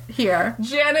Janet here.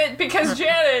 Because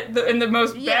Janet, in the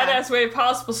most badass way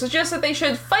possible, suggests that they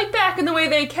should fight back in the way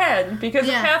they can. Because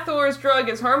if Hathor's drug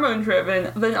is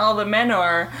hormone-driven, then all the men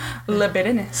are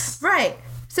libidinous. Right.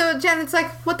 So Janet's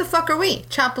like, what the fuck are we?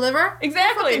 Chopped liver?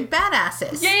 Exactly. Fucking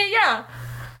badasses.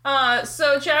 Yeah.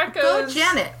 So Jack goes... Go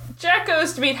Janet. Jack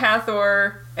goes to meet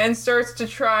Hathor and starts to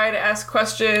try to ask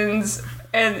questions,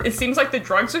 and it seems like the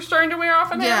drugs are starting to wear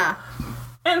off on him. Yeah.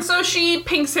 And so she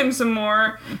pinks him some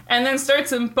more, and then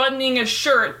starts unbuttoning his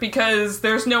shirt because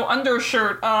there's no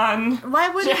undershirt on. Why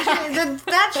wouldn't you?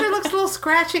 That shirt looks a little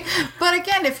scratchy. But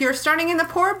again, if you're starting in the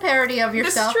porn parody of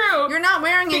yourself, you're not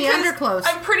wearing any underclothes.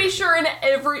 I'm pretty sure in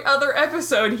every other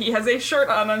episode he has a shirt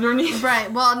on underneath.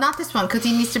 Right, well, not this one, because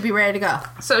he needs to be ready to go.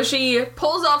 So she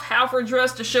pulls off half her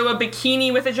dress to show a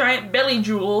bikini with a giant belly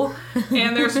jewel,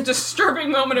 and there's a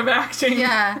disturbing moment of acting.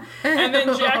 Yeah. And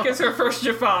then Jack is her first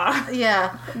Jaffa.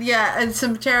 Yeah, and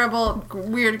some terrible,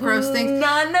 weird, gross things.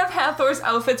 None of Hathor's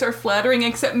outfits are flattering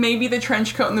except maybe the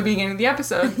trench coat in the beginning of the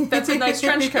episode. That's a nice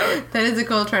trench coat. That is a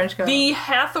cool trench coat. The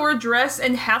Hathor dress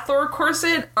and Hathor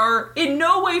corset are in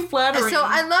no way flattering. So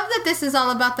I love that this is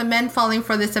all about the men falling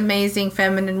for this amazing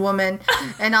feminine woman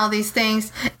and all these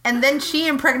things. And then she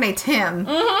impregnates him.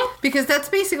 Mm-hmm. Because that's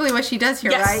basically what she does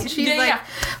here, right? She's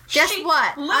guess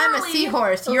what? I'm a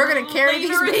seahorse. You're going to carry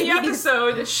these babies. In the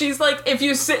episode, she's like, if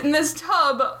you sit in this tub,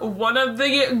 one of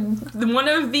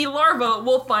the larvae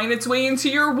will find its way into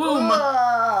your womb.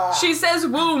 Ugh. She says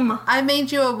womb. I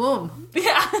made you a womb.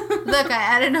 Yeah. Look, I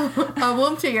added a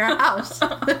womb to your house.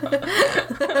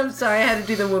 I'm sorry, I had to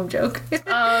do the womb joke.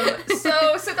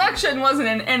 So seduction wasn't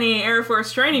in any Air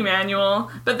Force training manual,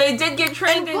 but they did get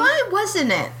trained in... Why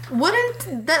wasn't it?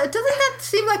 Doesn't that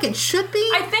seem like it should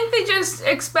be? I think they just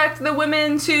expect the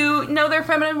women to know their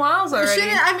feminine wiles already.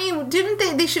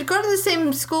 Didn't they should go to the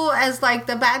same school as, like,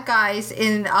 the bad guys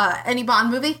in any Bond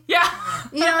movie? Yeah.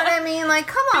 You know what I mean? Like,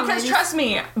 come on, because ladies. trust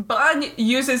me, Bond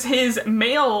uses his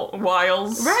male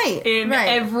wiles in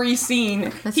every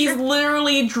scene. He's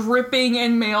literally dripping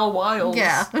in male wiles.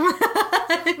 Yeah.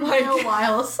 Male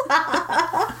wiles.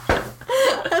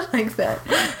 I like that.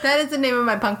 That is the name of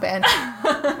my punk band.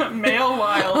 Male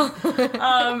wild.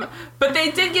 But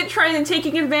they did get trained in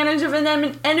taking advantage of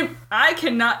I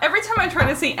cannot. Every time I try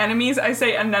to say enemies, I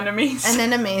say anemones.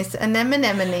 Anemones.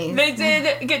 Anemones. They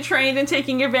did get trained in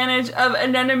taking advantage of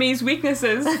anemones'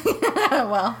 weaknesses.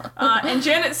 Well. And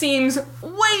Janet seems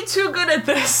way too good at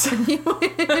this.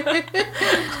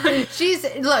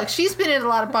 She's been in a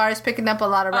lot of bars, picking up a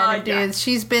lot of random dudes.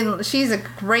 She's a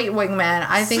great wingman.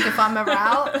 I think if I'm ever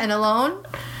out and alone,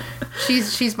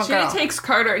 she's my girl. She takes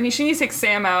Carter, and she needs to take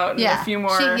Sam out and a few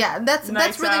more.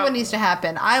 That's really what needs to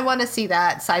happen. I want to see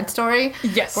that side story.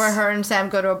 Yes. Where her and Sam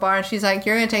go to a bar, and she's like,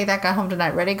 "You're gonna take that guy home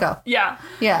tonight. Ready, go." Yeah.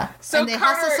 Yeah. So and they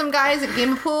hustle some guys at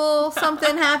game of pool.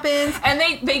 Something happens, and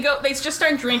they just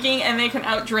start drinking, and they can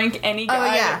outdrink any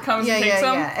guy that comes and takes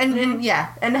them.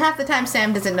 And half the time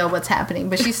Sam doesn't know what's happening,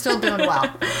 but she's still doing well.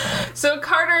 So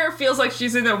Carter feels like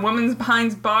she's in a Women's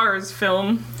Behind Bars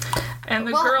film. And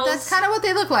the well, girls... that's kind of what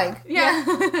they look like. Yeah.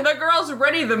 The girls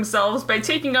ready themselves by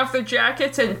taking off their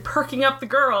jackets and perking up the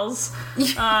girls.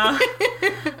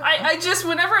 I just,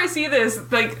 whenever I see this,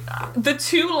 like, the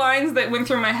two lines that went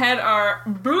through my head are,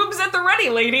 boobs at the ready,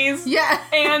 ladies. Yeah.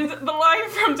 And the line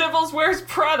from Devils Wears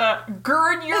Prada,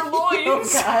 gird your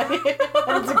loins. Oh, God.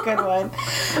 That's a good one.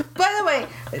 By the way,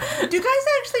 do you guys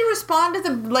actually respond to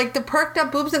the perked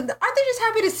up boobs? Aren't they just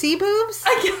happy to see boobs?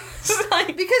 I guess,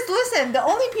 like... Because, listen, the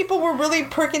only people we're really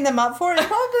perking them up for is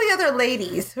probably other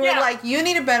ladies who are like, you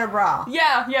need a better bra.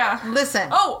 Yeah. Listen.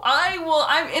 Oh,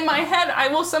 I'm in my head, I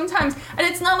will sometimes, and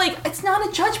it's not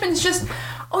a judgment, it's just,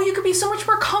 you could be so much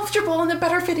more comfortable in a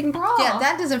better fitting bra. Yeah,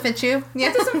 that doesn't fit you. Yeah.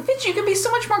 It doesn't fit you. You could be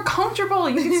so much more comfortable.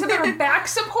 You can sit on back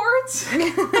support.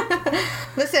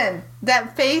 Listen,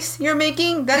 that face you're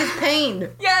making, that is pain.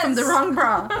 Yes. From the wrong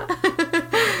bra.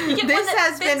 This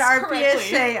has been our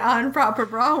PSA on proper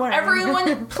bra wearing.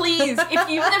 Everyone, please,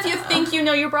 even if you think you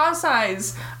know your bra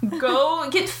size, go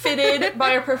get fitted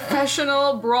by a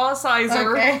professional bra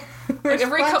sizer. Okay. Like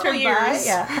every couple of years.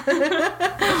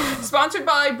 Sponsored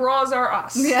by Bras Are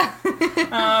Us. Yeah.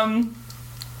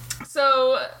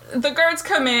 So the guards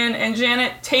come in and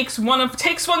Janet takes one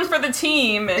for the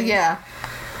team. And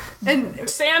And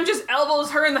Sam just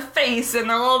elbows her in the face, and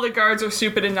all the guards are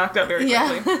stupid and knocked out very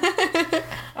quickly.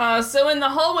 So in the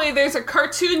hallway, there's a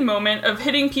cartoon moment of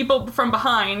hitting people from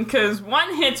behind, because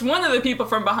one hits one of the people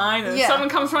from behind, and someone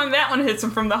comes from that one hits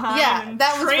him from behind. Yeah, and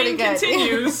that was train pretty good.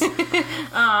 continues.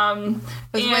 I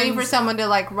was waiting for someone to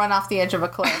run off the edge of a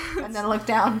cliff and then look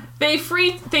down. They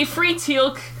free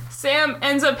Teal'c. Sam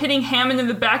ends up hitting Hammond in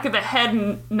the back of the head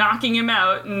and knocking him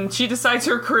out, and she decides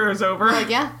her career is over.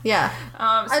 Yeah.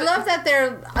 I love that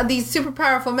they're these super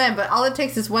powerful men, but all it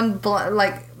takes is one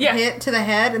hit to the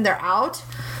head and they're out.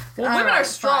 Well, women are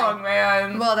strong,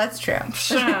 man. Well, that's true.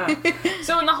 So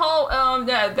in the hall,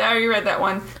 I already read that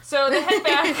one. So they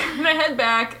head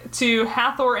back to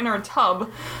Hathor in her tub.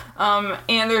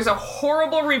 And there's a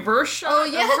horrible reverse shot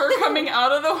of her coming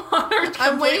out of the water.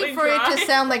 I'm waiting for it to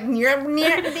sound like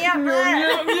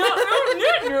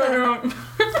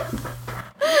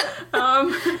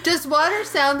does water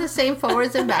sound the same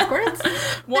forwards and backwards?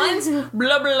 One's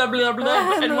blah blah blah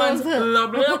blah and one's blah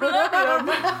blah blah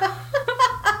blah.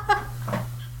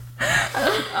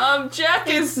 Jack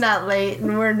is not late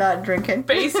and we're not drinking.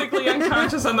 Basically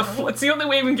unconscious on the floor. It's the only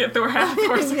way we can get through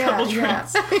Hathor's a couple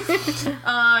drinks.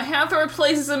 Hathor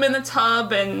places him in the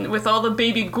tub and with all the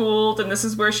baby Gould, and this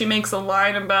is where she makes a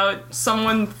line about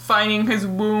someone finding his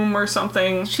womb or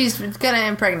something. She's gonna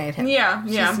impregnate him. Yeah.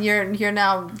 You're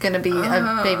now gonna be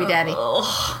a baby daddy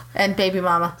and baby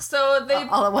mama. So they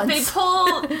all at once. They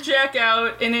pull Jack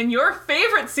out, and in your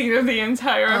favorite scene of the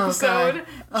entire episode,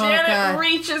 Janet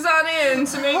reaches on in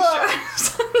to make sure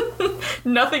there's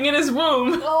nothing in his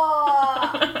womb.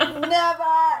 Never.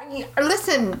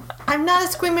 Listen, I'm not a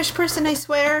squeamish person, I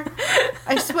swear.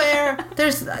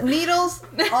 There's needles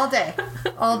all day.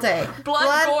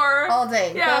 Blood, gore. All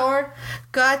day. Yeah. Gore,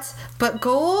 guts, but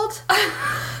gold?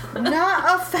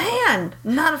 Not a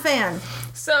fan.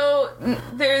 So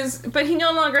but he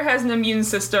no longer has an immune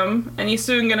system, and he's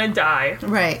soon gonna die.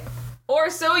 Right. Or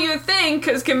so you think,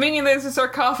 because conveniently there's a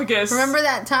sarcophagus. Remember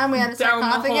that time we had a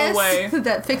sarcophagus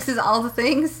that fixes all the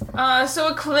things?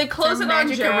 So they close it on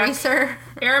Jack. Magic eraser.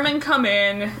 Airmen come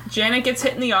in. Janet gets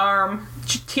hit in the arm.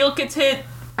 Teal'c gets hit,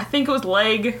 I think it was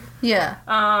leg. Yeah.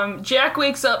 Jack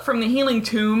wakes up from the healing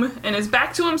tomb and is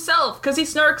back to himself because he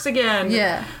snarks again.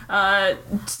 Yeah.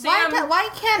 Sam... Why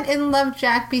can't In Love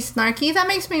Jack be snarky? That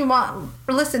makes me want...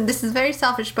 Listen, this is very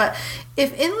selfish, but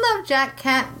if In Love Jack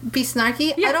can't be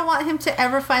snarky, I don't want him to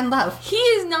ever find love. He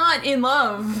is not in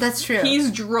love. That's true. He's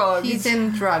drugged. He's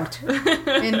drugged.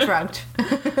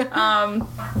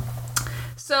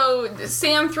 So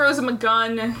Sam throws him a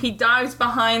gun. He dives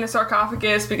behind the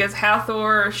sarcophagus because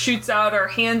Hathor shoots out her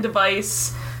hand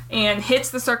device and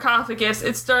hits the sarcophagus.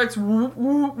 It starts wooing.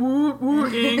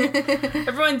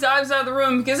 Everyone dives out of the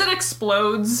room because it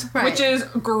explodes, which is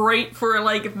great for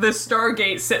the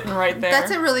Stargate sitting right there.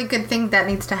 That's a really good thing that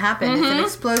needs to happen. It's an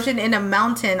explosion in a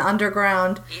mountain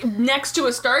underground. Next to a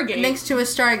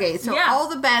Stargate. So all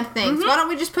the bad things. Why don't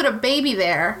we just put a baby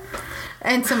there?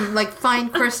 And some, fine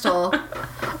crystal.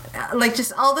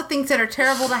 Just all the things that are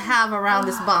terrible to have around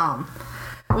this bomb.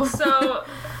 So,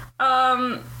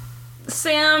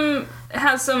 Sam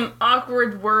has some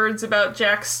awkward words about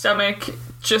Jack's stomach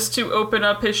just to open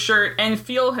up his shirt and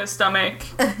feel his stomach.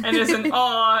 And is in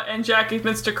awe, and Jack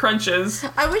admits to crunches.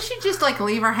 I wish she'd just,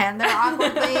 leave her hand there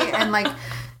awkwardly and,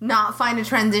 not find a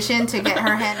transition to get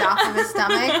her hand off of his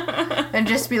stomach. And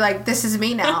just be like, this is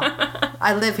me now.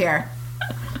 I live here.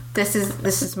 This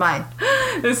is mine.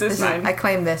 This is mine. I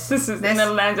claim this. This is in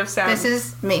the land of Sam. This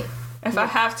is me. If I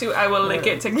have to, I will lick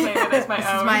it to claim it as my This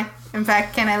own. is mine. In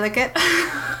fact, can I lick it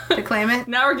to claim it?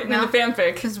 Now we're getting No? into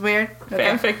fanfic. This is weird. Okay.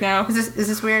 Fanfic now. Is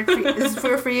this weird? Is this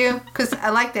weird for you? Because I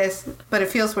like this, but it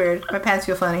feels weird. My pants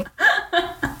feel funny.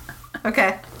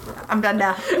 Okay, I'm done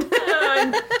now.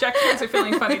 Jack's pants are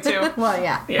feeling funny too. Well,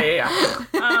 yeah.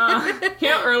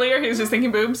 Yeah. Earlier he was just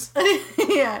thinking boobs.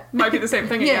 Yeah. Might be the same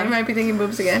thing Yeah, again. you might be thinking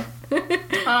boobs again.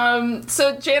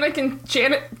 So Janet and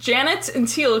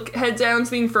Teal'c head down to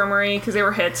the infirmary because they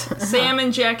were hit. Sam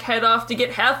and Jack head off to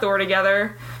get Hathor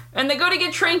together, and they go to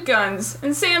get trank guns.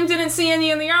 And Sam didn't see any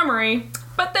in the armory,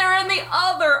 but they're in the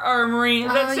other armory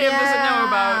that Sam doesn't know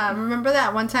about. Remember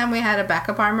that one time we had a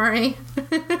backup armory?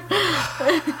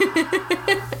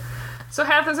 So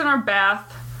Hathor's in her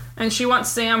bath, and she wants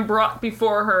Sam brought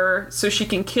before her so she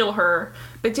can kill her.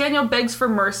 But Daniel begs for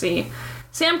mercy.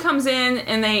 Sam comes in,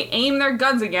 and they aim their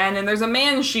guns again, and there's a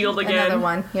man shield again. Another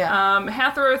one, yeah.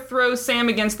 Hathor throws Sam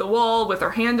against the wall with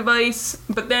her hand device,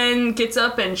 but then gets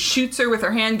up and shoots her with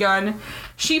her handgun.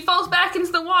 She falls back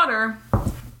into the water,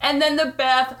 and then the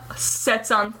bath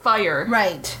sets on fire.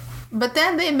 Right. But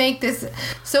then they make this...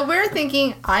 So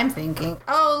I'm thinking,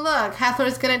 oh, look,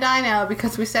 Hathor's gonna die now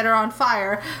because we set her on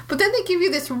fire. But then they give you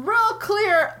this real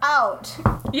clear out.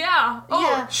 Yeah. Oh,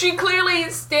 Yeah. she clearly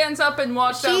stands up and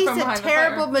walks out She's from a behind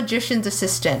terrible the fire. magician's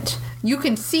assistant. You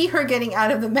can see her getting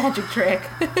out of the magic trick.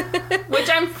 Which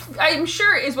I'm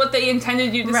sure is what they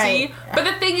intended you to Right. see. But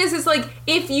the thing is like,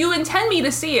 if you intend me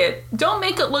to see it, don't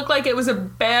make it look like it was a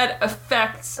bad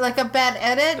effect. Like a bad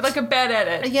edit? Like a bad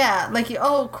edit. Yeah, like,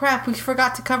 oh crap, we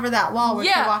forgot to cover that wall when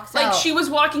she walks like out. she was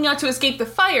walking out to escape the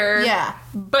fire. Yeah.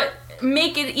 But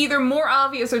make it either more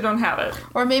obvious or don't have it.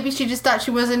 Or maybe she just thought she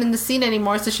wasn't in the scene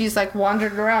anymore, so she's like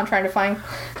wandering around trying to find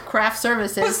craft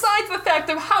services. Besides the fact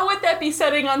of how would that be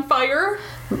setting on fire?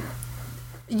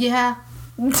 Yeah.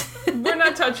 We're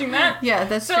not touching that. Yeah,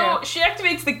 that's so true. she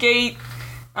activates the gate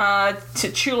to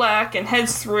Chulak and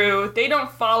heads through. They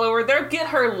don't follow her. They'll get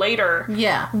her later.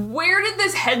 Yeah. Where did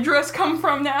this headdress come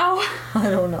from now? I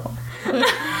don't know.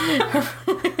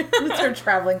 It's her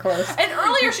traveling clothes. And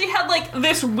earlier she had like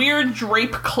this weird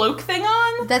drape cloak thing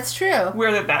on. That's true.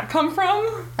 Where did that come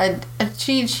from?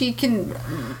 She can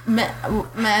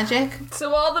magic.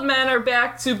 So all the men are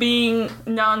back to being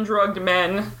non-drugged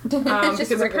men Just because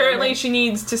regular apparently men. she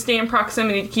needs to stay in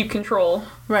proximity to keep control.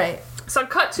 Right. So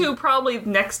cut to probably the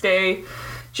next day.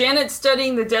 Janet's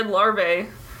studying the dead larvae,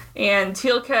 and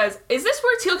Teal'c has... Is this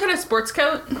where Teal'c had a sports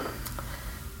coat?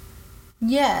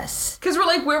 Yes. Because we're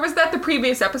like, where was that the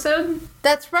previous episode?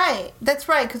 That's right. That's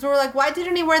right. Because we were like, why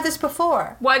didn't he wear this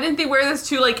before? Why didn't they wear this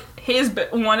to, like,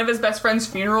 one of his best friend's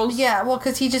funerals? Yeah, well,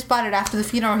 because he just bought it after the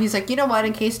funeral. He's like, you know what?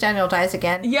 In case Daniel dies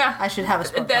again, Yeah. I should have a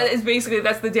sport That coat. is basically,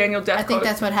 that's the Daniel death I think quote.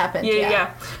 that's what happened.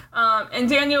 Yeah. And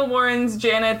Daniel warns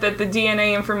Janet that the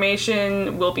DNA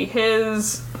information will be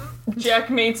his.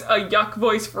 Jack makes a yuck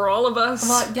voice for all of us.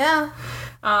 Well, yeah.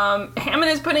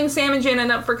 Hammond is putting Sam and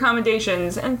Janet up for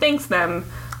commendations and thanks them.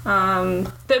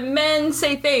 The men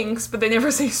say thanks, but they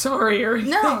never say sorry or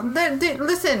anything. No,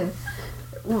 listen.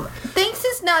 Thanks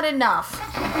is not enough.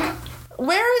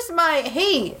 Where is my,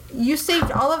 hey, you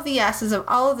saved all of the asses of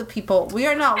all of the people. We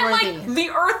are not And worthy. like the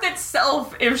earth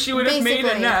itself, if she would have made a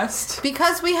Basically. nest.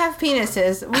 Because we have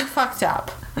penises, we fucked up.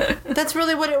 That's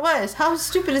really what it was. How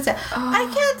stupid is that?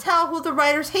 I can't tell who the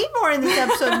writers hate more in this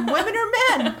episode, women or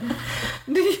men.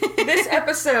 This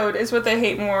episode is what they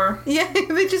hate more. Yeah,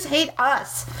 they just hate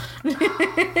us.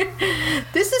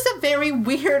 This is a very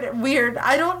weird.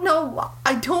 I don't know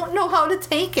how to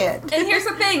take it. And here's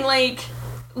the thing,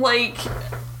 like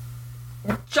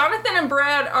Jonathan and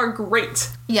Brad are great.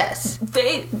 Yes.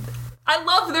 I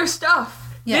love their stuff.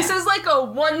 Yeah. This is like a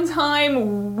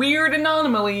one-time weird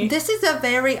anomaly This is a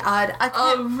very odd.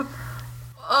 of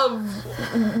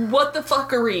what the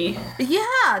fuckery.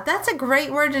 Yeah, that's a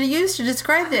great word to use to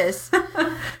describe this.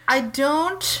 I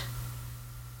don't.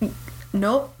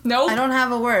 Nope. Nope. I don't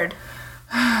have a word.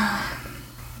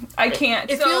 I can't.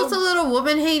 It feels a little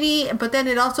woman hatey, but then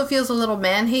it also feels a little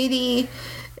man hatey.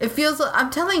 It feels. I'm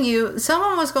telling you,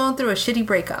 someone was going through a shitty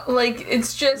breakup. like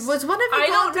it's just. Was one of you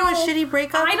going through a shitty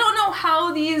breakup? I don't know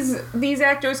how these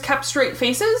actors kept straight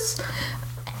faces.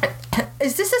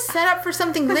 Is this a setup for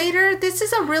something later? This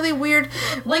is a really weird.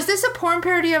 Was this a porn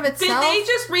parody of Did itself? they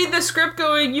just read the script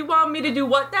going, "You want me to do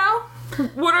what now?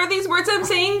 What are these words I'm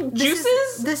saying? This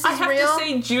Juices? is I have real? to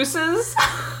say juices."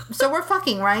 So we're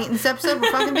fucking, right? In this episode,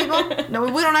 we're fucking people? No,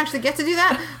 we don't actually get to do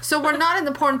that. So we're not in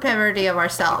the porn parody of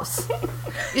ourselves.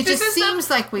 It just seems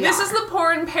like we This are. is the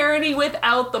porn parody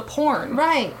without the porn.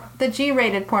 Right. The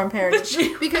G-rated porn parody. The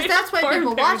G-rated Because that's why porn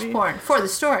people parody. watch porn, for the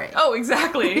story. Oh,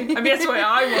 exactly. I mean, that's why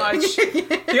I watch.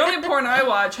 The only porn I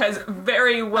watch has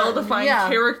very well-defined Yeah,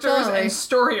 characters totally. and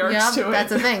story arcs to it.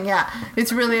 That's the thing, yeah.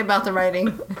 It's really about the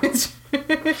writing.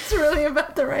 It's really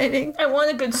about the writing. I want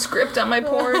a good script on my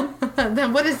porn.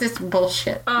 Then what is this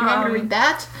bullshit? You want me to read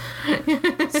that?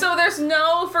 So there's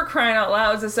no For Crying Out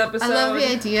Loud this episode. I love the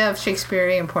idea of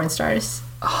Shakespearean porn stars.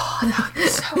 Oh, that would be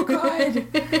so good.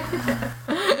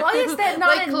 Why is that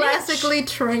not Like a classically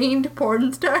trained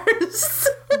porn stars.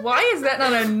 niche? Why is that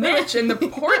not a niche in the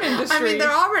porn industry? I mean,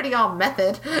 they're already all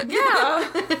method. Yeah.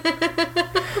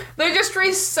 They're just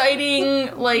reciting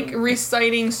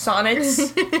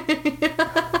sonnets.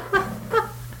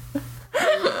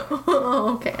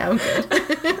 Oh, okay, I'm good.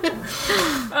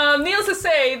 Needless to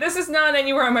say, this is not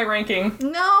anywhere on my ranking.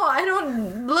 No, I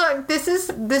don't. Look, this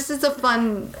is a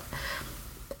fun.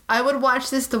 I would watch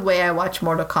this the way I watch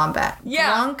Mortal Kombat. Yeah.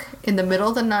 Drunk in the middle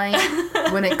of the night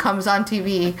when it comes on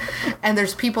TV, and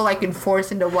there's people I can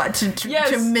force into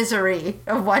Yes. to misery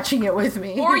of watching it with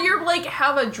me. Or you're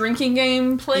have a drinking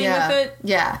game playing with it.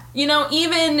 Yeah. You know,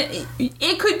 even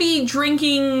it could be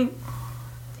drinking.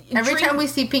 Every time we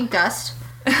see pink dust,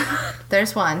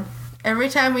 there's one. Every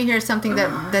time we hear something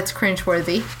that's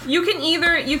cringeworthy. You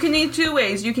can do two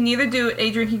ways. You can either do a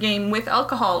drinking game with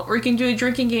alcohol, or you can do a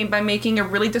drinking game by making a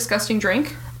really disgusting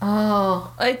drink.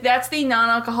 Oh. Like, that's the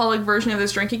non-alcoholic version of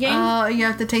this drinking game. Oh, you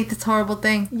have to take this horrible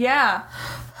thing. Yeah.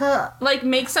 Huh. Like,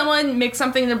 make someone mix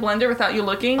something in a blender without you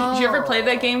looking. Did you ever play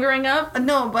that game growing up?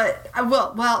 No, but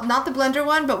well, not the blender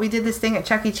one, but we did this thing at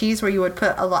Chuck E. Cheese where you would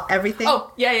put everything.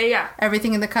 Oh, yeah.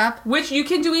 Everything in the cup. Which you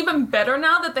can do even better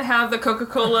now that they have the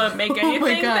Coca-Cola make anything Oh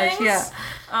my gosh, things.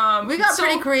 yeah. We got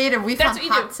pretty creative. We that's found what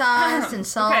you hot do. sauce and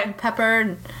salt Okay. and pepper.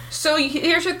 And, So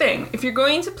here's your thing. If you're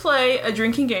going to play a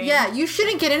drinking game... yeah, you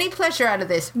shouldn't get any pleasure out of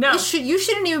this. No. You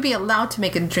shouldn't even be allowed to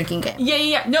make a drinking game.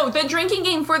 Yeah. No, the drinking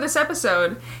game for this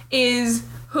episode is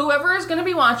whoever is going to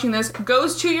be watching this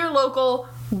goes to your local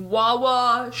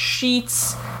Wawa,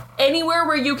 Sheetz, anywhere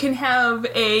where you can have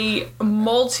a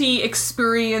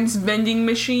multi-experience vending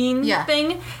machine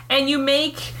thing, and you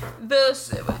make the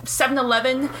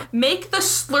 7-Eleven, make the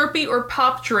Slurpee or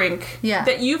pop drink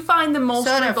that you find the most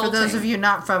Soda, revolting. for those of you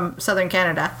not from Southern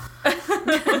Canada.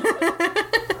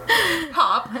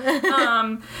 Pop.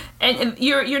 And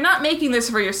you're not making this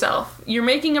for yourself. You're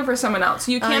making it for someone else.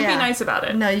 You can't be nice about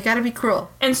it. No, you gotta be cruel.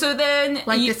 And so then,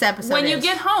 Like this episode when you is.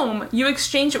 get home, you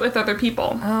exchange it with other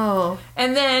people. Oh.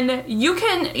 And then you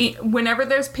can, whenever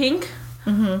there's pink,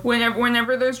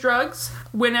 whenever there's drugs,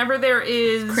 whenever there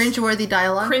is Cringeworthy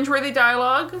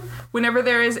dialogue. whenever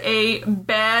there is a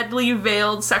badly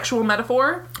veiled sexual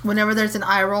metaphor, Whenever there's an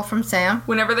eye roll from Sam.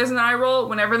 whenever there's an eye roll,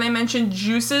 whenever they mention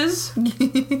juices,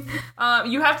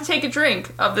 you have to take a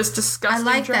drink of this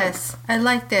disgusting drink. I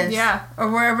like this. Yeah. Or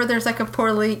wherever there's like a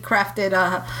poorly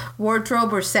crafted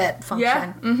wardrobe or set function.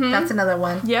 Yeah, mhm. That's another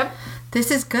one. Yep. This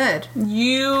is good.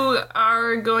 You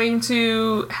are going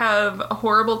to have a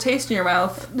horrible taste in your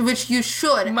mouth. Which you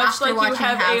should, Much after like you watching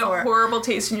have Hathor. a horrible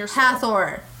taste in your soul.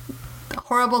 Hathor.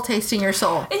 Horrible taste in your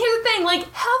soul. And here's the thing,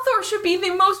 Hathor should be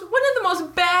one of the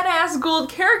most badass Gould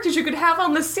characters you could have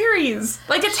on the series.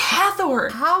 It's Hathor.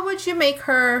 How would you make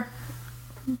her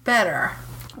better?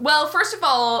 Well, first of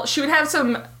all, she would have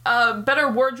some better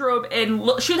wardrobe and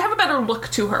she would have a better look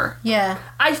to her. Yeah.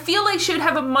 I feel like she would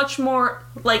have a much more,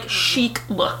 chic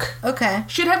look. Okay.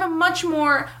 She'd have a much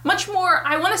more,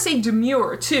 I want to say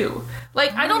demure, too.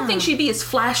 I don't think she'd be as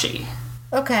flashy.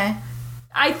 Okay.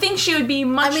 I think she would be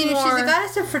much more... if she's a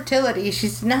goddess of fertility,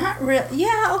 she's not real...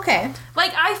 Yeah, okay.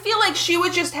 I feel like she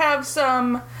would just have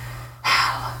some...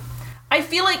 I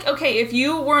feel like, okay, if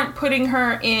you weren't putting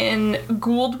her in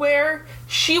Gould wear,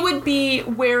 she would be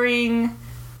wearing,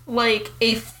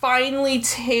 a finely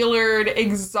tailored,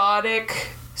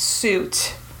 exotic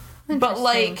suit. But,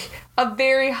 a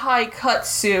very high-cut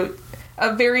suit.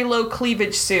 A very low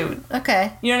cleavage suit.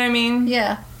 Okay. You know what I mean?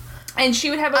 Yeah. And she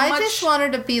would have a I just want her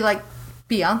to be like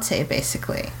Beyonce,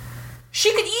 basically.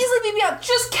 She could easily be Beyonce.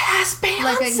 Just cast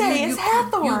Beyonce as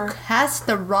Hathor. You cast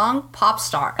the wrong pop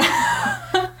star.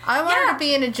 I want her to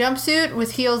be in a jumpsuit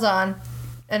with heels on,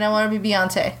 and I want her to be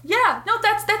Beyonce. Yeah, no,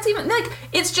 that's even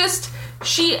it's just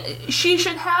she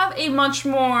should have a much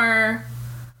more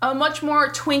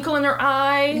twinkle in her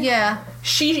eye. Yeah,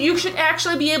 you should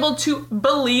actually be able to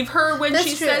believe her when she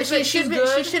says that she's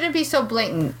good. She shouldn't be so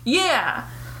blatant. Yeah.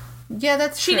 Yeah,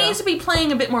 that's true. She needs to be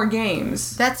playing a bit more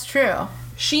games. That's true.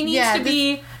 She needs to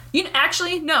be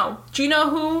Actually, no. Do you know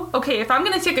who? Okay, if I'm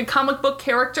going to take a comic book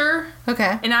character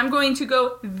Okay. and I'm going to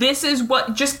go, this is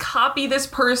what, just copy this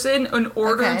person in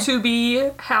order to be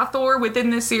Hathor within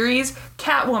this series,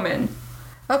 Catwoman.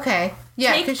 Okay.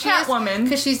 Yeah, Take Catwoman.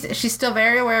 Because she's still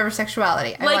very aware of her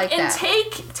sexuality. I like and that.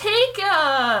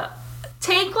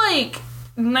 take like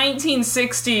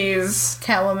 1960s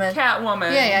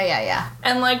Catwoman. Yeah.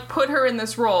 and like put her in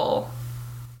this role.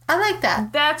 I like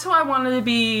that. That's who I wanted to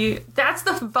be. That's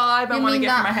the vibe I want to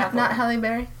get from my Hathor. Not Halle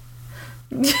Berry?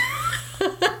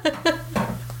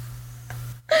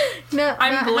 No,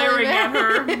 I'm glaring at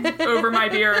her over my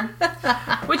beer.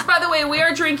 Which, by the way, we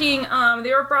are drinking.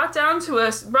 They were brought down to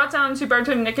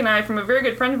bartender Nick and I from a very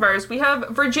good friend of ours. We have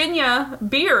Virginia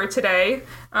beer today.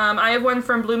 I have one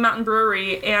from Blue Mountain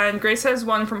Brewery, and Grace has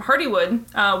one from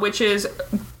Hardywood, which is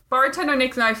bartender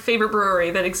Nick and I's favorite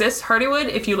brewery that exists. Hardywood.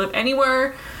 If you live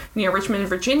anywhere near Richmond,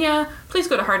 Virginia, please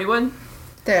go to Hardywood.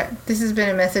 There. This has been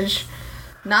a message.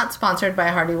 Not sponsored by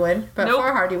Hardywood, but Nope.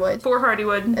 for Hardywood. For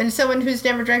Hardywood. And someone who's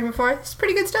never drank before, it's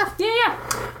pretty good stuff. Yeah.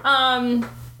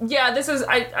 Yeah, this is...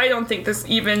 I don't think this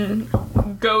even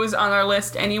goes on our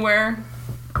list anywhere.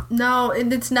 No,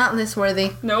 it's not list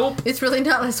worthy. Nope. It's really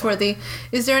not list worthy.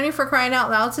 Is there any for crying out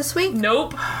loud this week?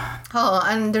 Nope. Oh,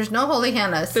 and there's no holy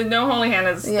Hannahs. There's no holy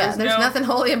Hannahs. Yeah, there's no... nothing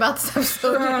holy about this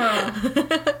episode.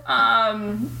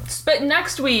 But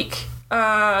next week...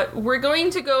 we're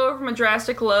going to go from a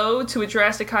drastic low to a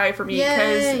drastic high for me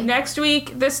because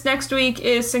this next week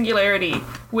is Singularity,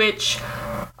 which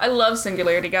I love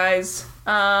Singularity, guys.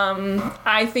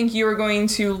 I think you are going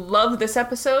to love this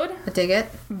episode I dig it.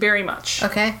 very much.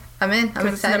 Okay, I'm in. I'm It's an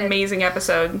excited. amazing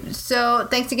episode. So,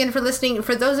 thanks again for listening.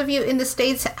 For those of you in the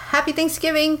States, happy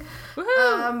Thanksgiving.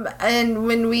 Woohoo! And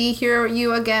when we hear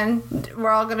you again, we're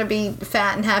all going to be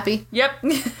fat and happy. Yep.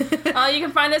 You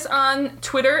can find us on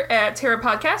Twitter at Terra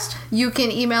Podcast. You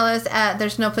can email us at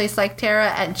there's no place like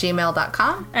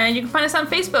Tara@gmail.com. And you can find us on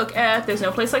Facebook at There's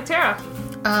No Place Like Terra.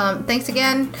 Thanks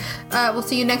again. We'll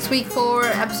see you next week for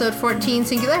episode 14,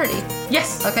 Singularity.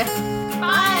 Yes. Okay.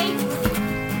 Bye.